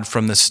rod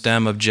from the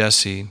stem of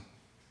Jesse,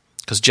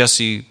 because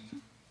Jesse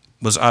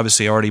was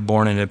obviously already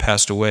born and had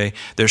passed away.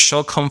 There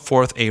shall come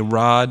forth a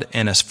rod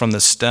from the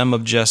stem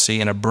of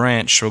Jesse, and a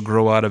branch shall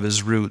grow out of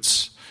his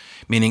roots,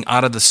 meaning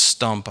out of the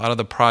stump, out of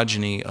the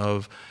progeny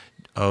of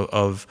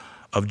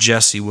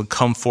Jesse would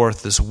come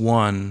forth this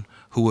one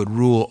who would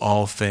rule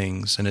all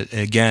things. And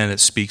it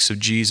speaks of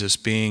Jesus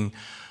being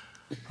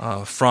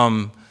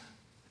from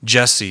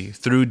Jesse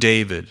through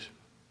David.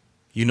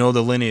 You know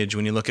the lineage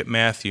when you look at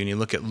Matthew and you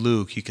look at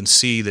Luke, you can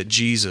see that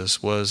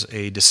Jesus was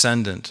a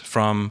descendant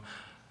from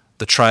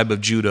the tribe of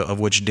Judah, of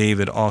which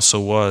David also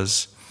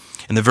was.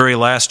 In the very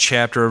last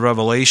chapter of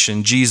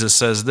Revelation, Jesus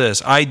says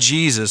this, I,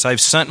 Jesus,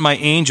 I've sent my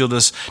angel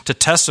to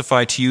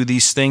testify to you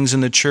these things in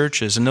the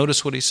churches. And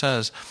notice what he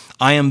says,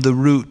 I am the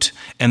root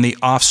and the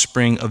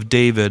offspring of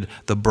David,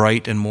 the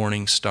bright and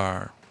morning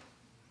star.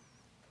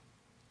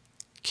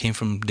 Came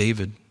from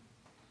David.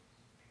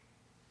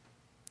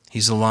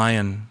 He's a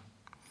lion.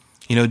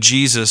 You know,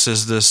 Jesus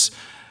is this,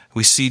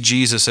 we see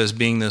Jesus as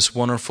being this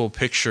wonderful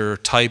picture,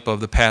 type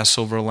of the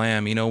Passover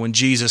lamb. You know, when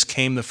Jesus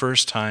came the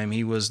first time,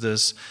 he was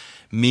this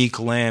meek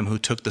lamb who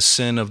took the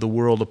sin of the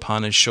world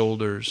upon his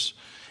shoulders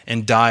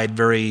and died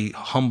very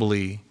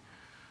humbly.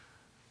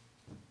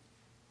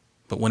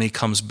 But when he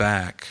comes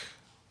back,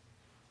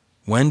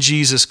 when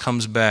Jesus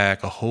comes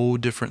back, a whole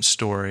different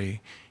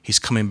story. He's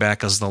coming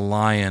back as the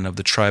Lion of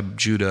the tribe of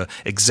Judah,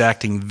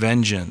 exacting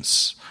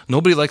vengeance.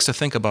 Nobody likes to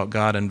think about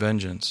God and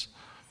vengeance,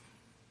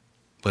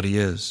 but he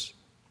is.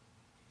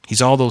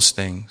 He's all those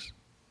things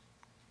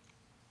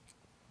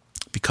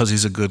because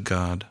he's a good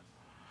God.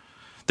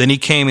 Then he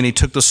came and he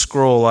took the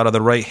scroll out of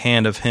the right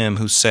hand of him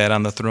who sat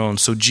on the throne.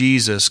 So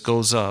Jesus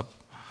goes up.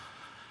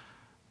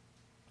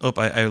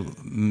 I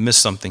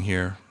missed something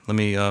here. Let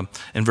me,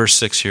 in verse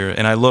 6 here.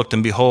 And I looked,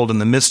 and behold, in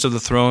the midst of the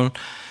throne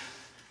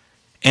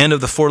and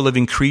of the 4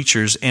 living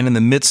creatures, and in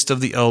the midst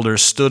of the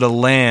elders, stood a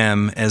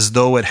lamb as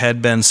though it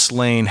had been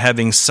slain,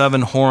 having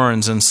 7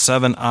 horns and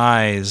 7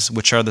 eyes,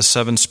 which are the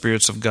 7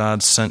 spirits of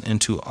God sent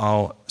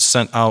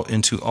out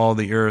into all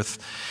the earth.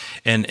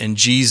 And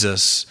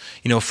Jesus,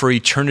 you know, for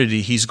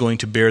eternity, he's going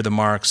to bear the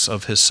marks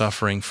of his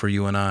suffering for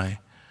you and I.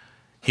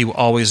 He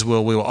always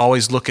will. We will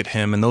always look at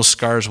him, and those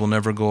scars will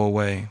never go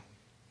away.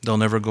 They'll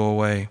never go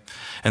away.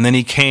 And then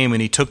he came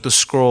and he took the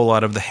scroll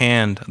out of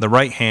the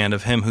right hand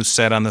of him who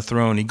sat on the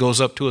throne. He goes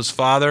up to his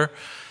Father,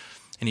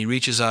 and he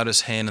reaches out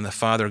his hand, and the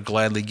Father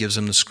gladly gives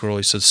him the scroll.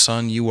 He says,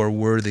 Son, you are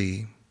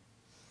worthy.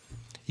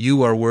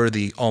 You are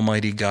worthy,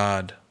 Almighty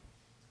God.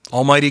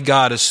 Almighty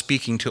God is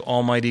speaking to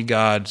Almighty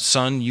God.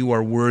 Son, you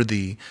are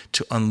worthy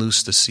to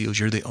unloose the seals.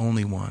 You're the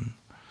only one.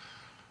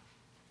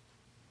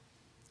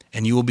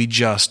 And you will be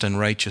just and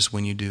righteous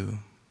when you do.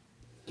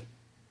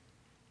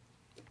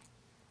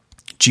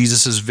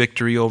 Jesus'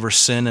 victory over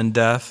sin and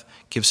death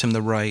gives him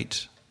the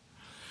right.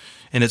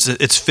 And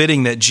it's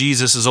fitting that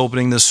Jesus is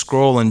opening this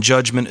scroll and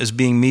judgment is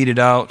being meted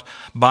out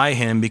by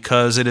him,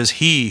 because it is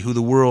he who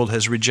the world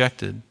has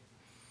rejected.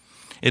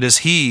 It is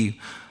he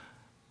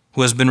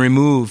who has been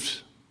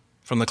removed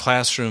from the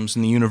classrooms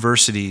and the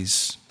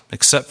universities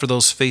except for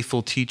those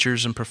faithful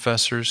teachers and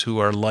professors who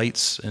are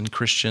lights and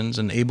Christians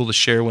and able to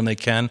share when they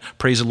can.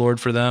 Praise the Lord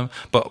for them.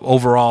 But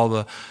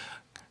overall,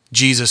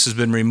 Jesus has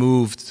been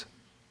removed,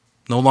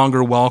 no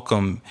longer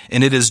welcome.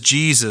 And it is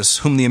Jesus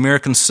whom the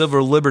American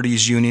Civil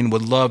Liberties Union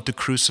would love to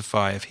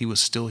crucify if he was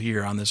still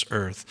here on this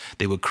earth.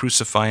 They would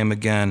crucify him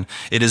again.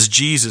 It is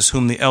Jesus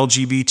whom the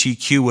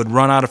LGBTQ would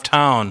run out of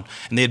town,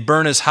 and they'd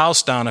burn his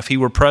house down if he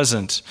were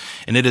present.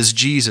 And it is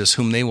Jesus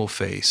whom they will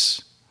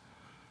face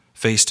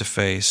to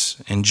face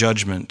in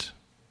judgment,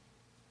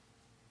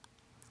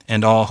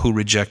 and all who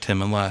reject him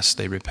unless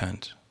they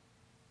repent.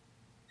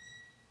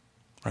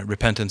 Right?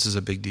 Repentance is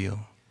a big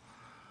deal.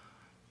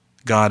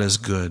 God is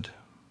good.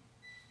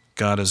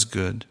 God is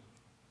good.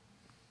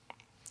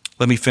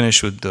 Let me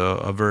finish with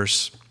a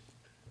verse.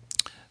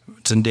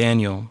 It's in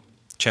Daniel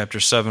chapter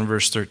 7,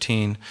 verse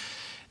 13.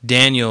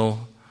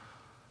 Daniel,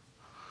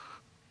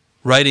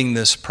 writing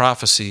this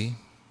prophecy,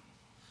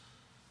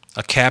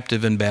 a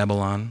captive in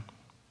Babylon,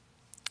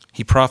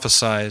 he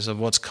prophesies of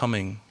what's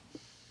coming.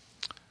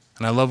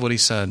 And I love what he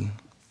said.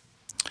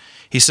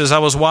 He says, I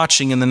was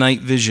watching in the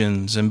night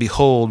visions, and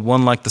behold,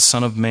 one like the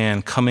Son of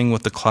Man coming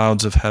with the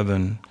clouds of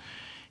heaven.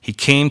 He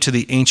came to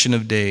the Ancient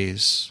of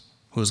Days,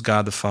 who is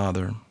God the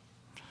Father.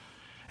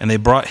 And they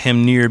brought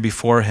him near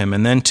before him,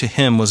 and then to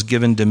him was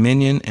given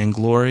dominion and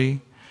glory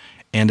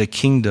and a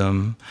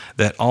kingdom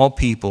that all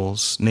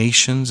peoples,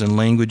 nations, and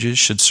languages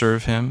should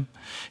serve him.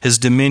 His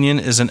dominion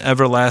is an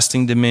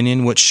everlasting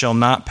dominion which shall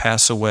not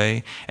pass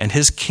away, and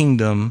his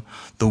kingdom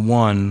the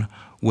one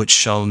which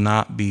shall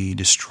not be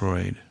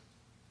destroyed.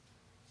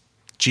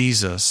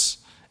 Jesus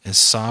is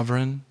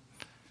sovereign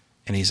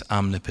and he's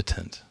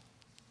omnipotent.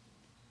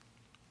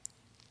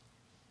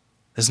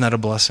 Isn't that a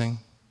blessing?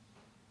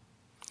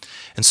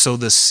 And so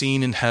this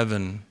scene in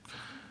heaven,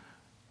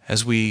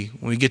 when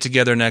we get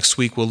together next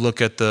week, we'll look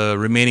at the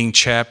remaining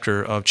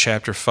chapter of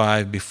chapter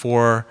 5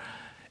 before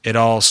it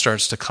all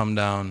starts to come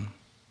down.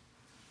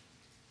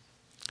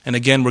 And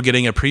again, we're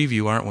getting a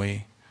preview, aren't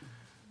we?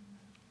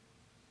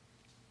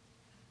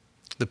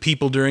 The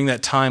people during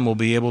that time will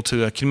be able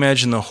to, I can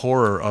imagine the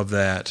horror of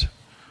that.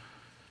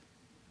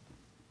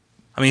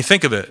 I mean,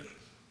 think of it.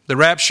 The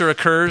rapture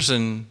occurs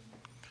and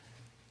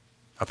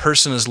a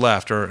person is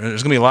left, or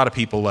there's going to be a lot of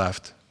people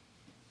left.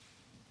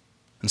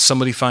 And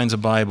somebody finds a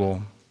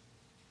Bible,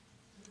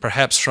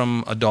 perhaps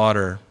from a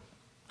daughter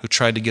who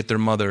tried to get their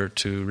mother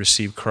to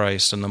receive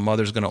Christ, and the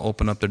mother's going to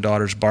open up their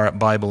daughter's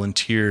Bible in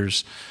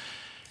tears,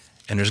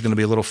 and there's going to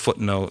be a little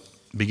footnote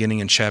beginning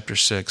in chapter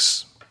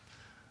 6.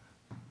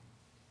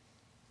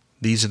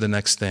 These are the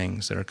next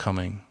things that are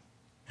coming.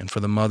 And for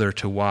the mother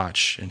to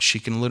watch, and she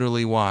can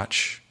literally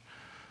watch.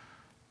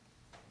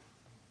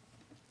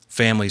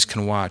 Families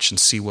can watch and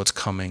see what's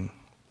coming.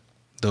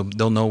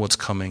 They'll know what's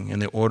coming in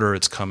the order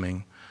it's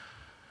coming.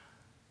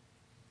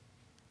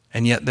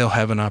 And yet they'll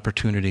have an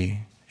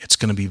opportunity. It's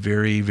going to be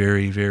very,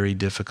 very, very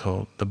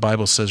difficult. The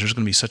Bible says there's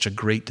going to be such a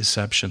great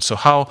deception. So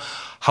how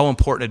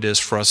important it is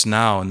for us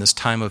now in this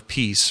time of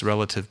peace,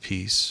 relative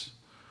peace,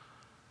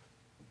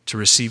 to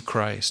receive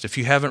Christ. If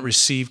you haven't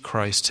received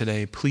Christ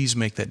today, please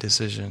make that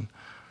decision.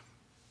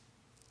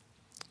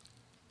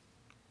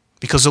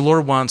 Because the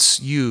Lord wants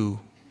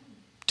you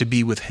to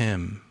be with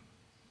him.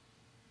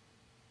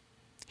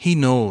 He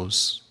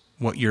knows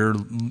what your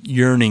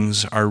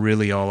yearnings are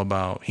really all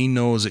about. He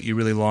knows that you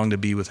really long to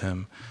be with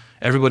him.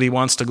 Everybody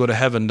wants to go to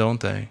heaven, don't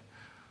they?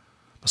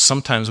 But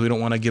sometimes we don't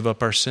want to give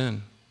up our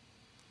sin.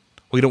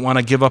 We don't want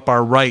to give up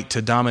our right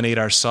to dominate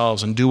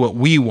ourselves and do what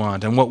we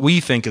want and what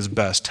we think is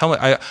best.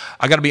 I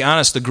got to be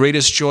honest, the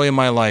greatest joy in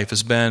my life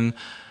has been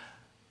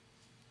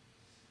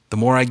the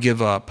more I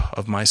give up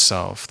of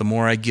myself, the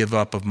more I give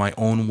up of my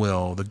own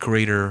will, the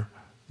greater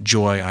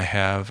joy I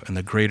have and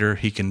the greater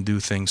he can do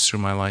things through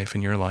my life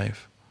and your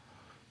life.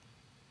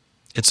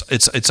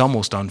 It's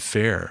almost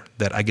unfair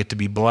that I get to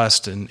be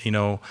blessed and,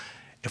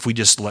 if we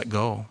just let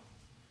go.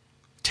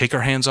 Take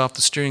our hands off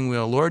the steering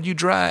wheel. Lord, you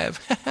drive.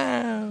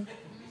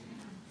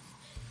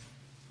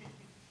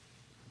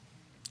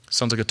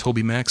 Sounds like a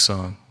Toby Mac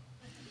song.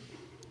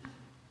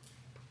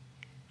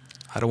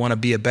 I don't want to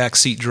be a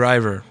backseat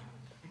driver.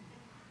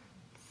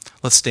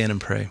 Let's stand and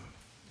pray.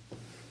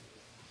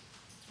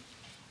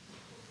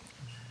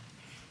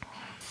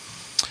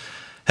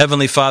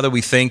 Heavenly Father,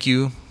 we thank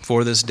you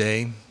for this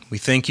day. We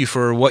thank you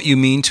for what you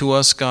mean to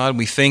us, God.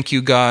 We thank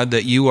you, God,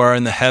 that you are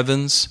in the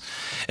heavens.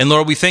 And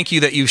Lord, we thank you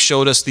that you've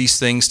showed us these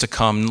things to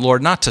come.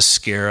 Lord, not to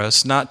scare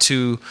us, not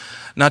to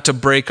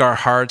break our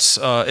hearts.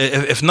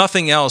 If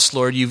nothing else,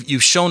 Lord,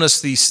 you've shown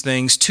us these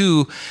things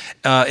to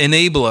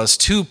enable us,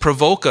 to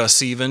provoke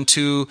us even,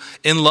 to,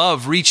 in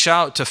love, reach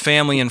out to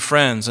family and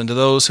friends and to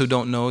those who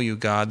don't know you,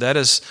 God. That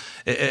is,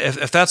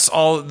 if that's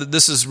all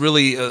this is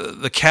really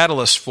the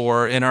catalyst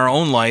for in our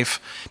own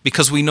life,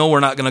 because we know we're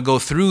not going to go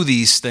through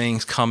these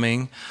things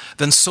coming,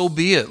 then so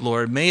be it,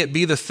 Lord. May it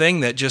be the thing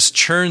that just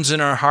churns in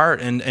our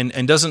heart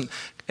and doesn't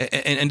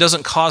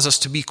cause us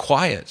to be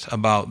quiet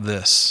about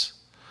this.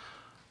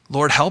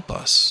 Lord, help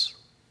us.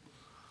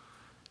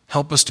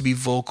 Help us to be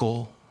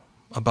vocal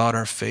about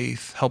our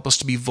faith. Help us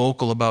to be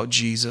vocal about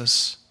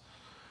Jesus.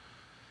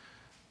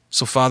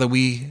 So, Father,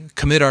 we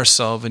commit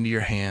ourselves into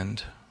your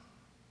hand.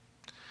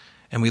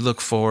 And we look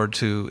forward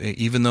to,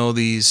 even though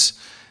these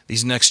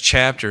next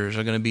chapters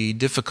are going to be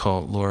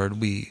difficult, Lord,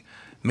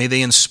 may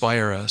they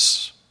inspire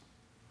us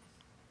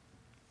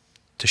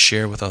to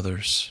share with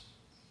others,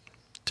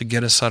 to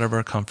get us out of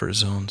our comfort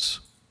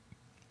zones.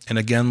 And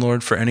again,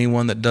 Lord, for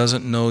anyone that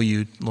doesn't know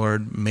you,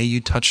 Lord, may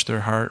you touch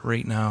their heart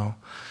right now.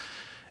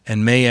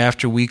 And may,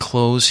 after we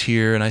close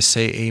here and I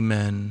say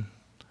amen,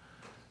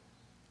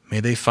 may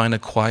they find a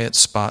quiet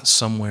spot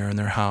somewhere in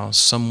their house,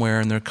 somewhere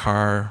in their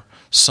car,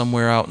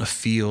 somewhere out in a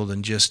field,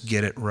 and just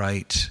get it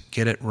right.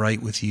 Get it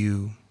right with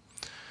you.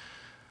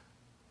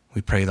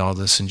 We pray all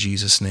this in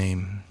Jesus'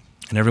 name.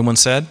 And everyone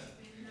said?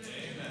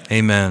 Amen.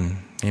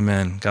 Amen.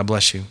 Amen. God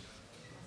bless you.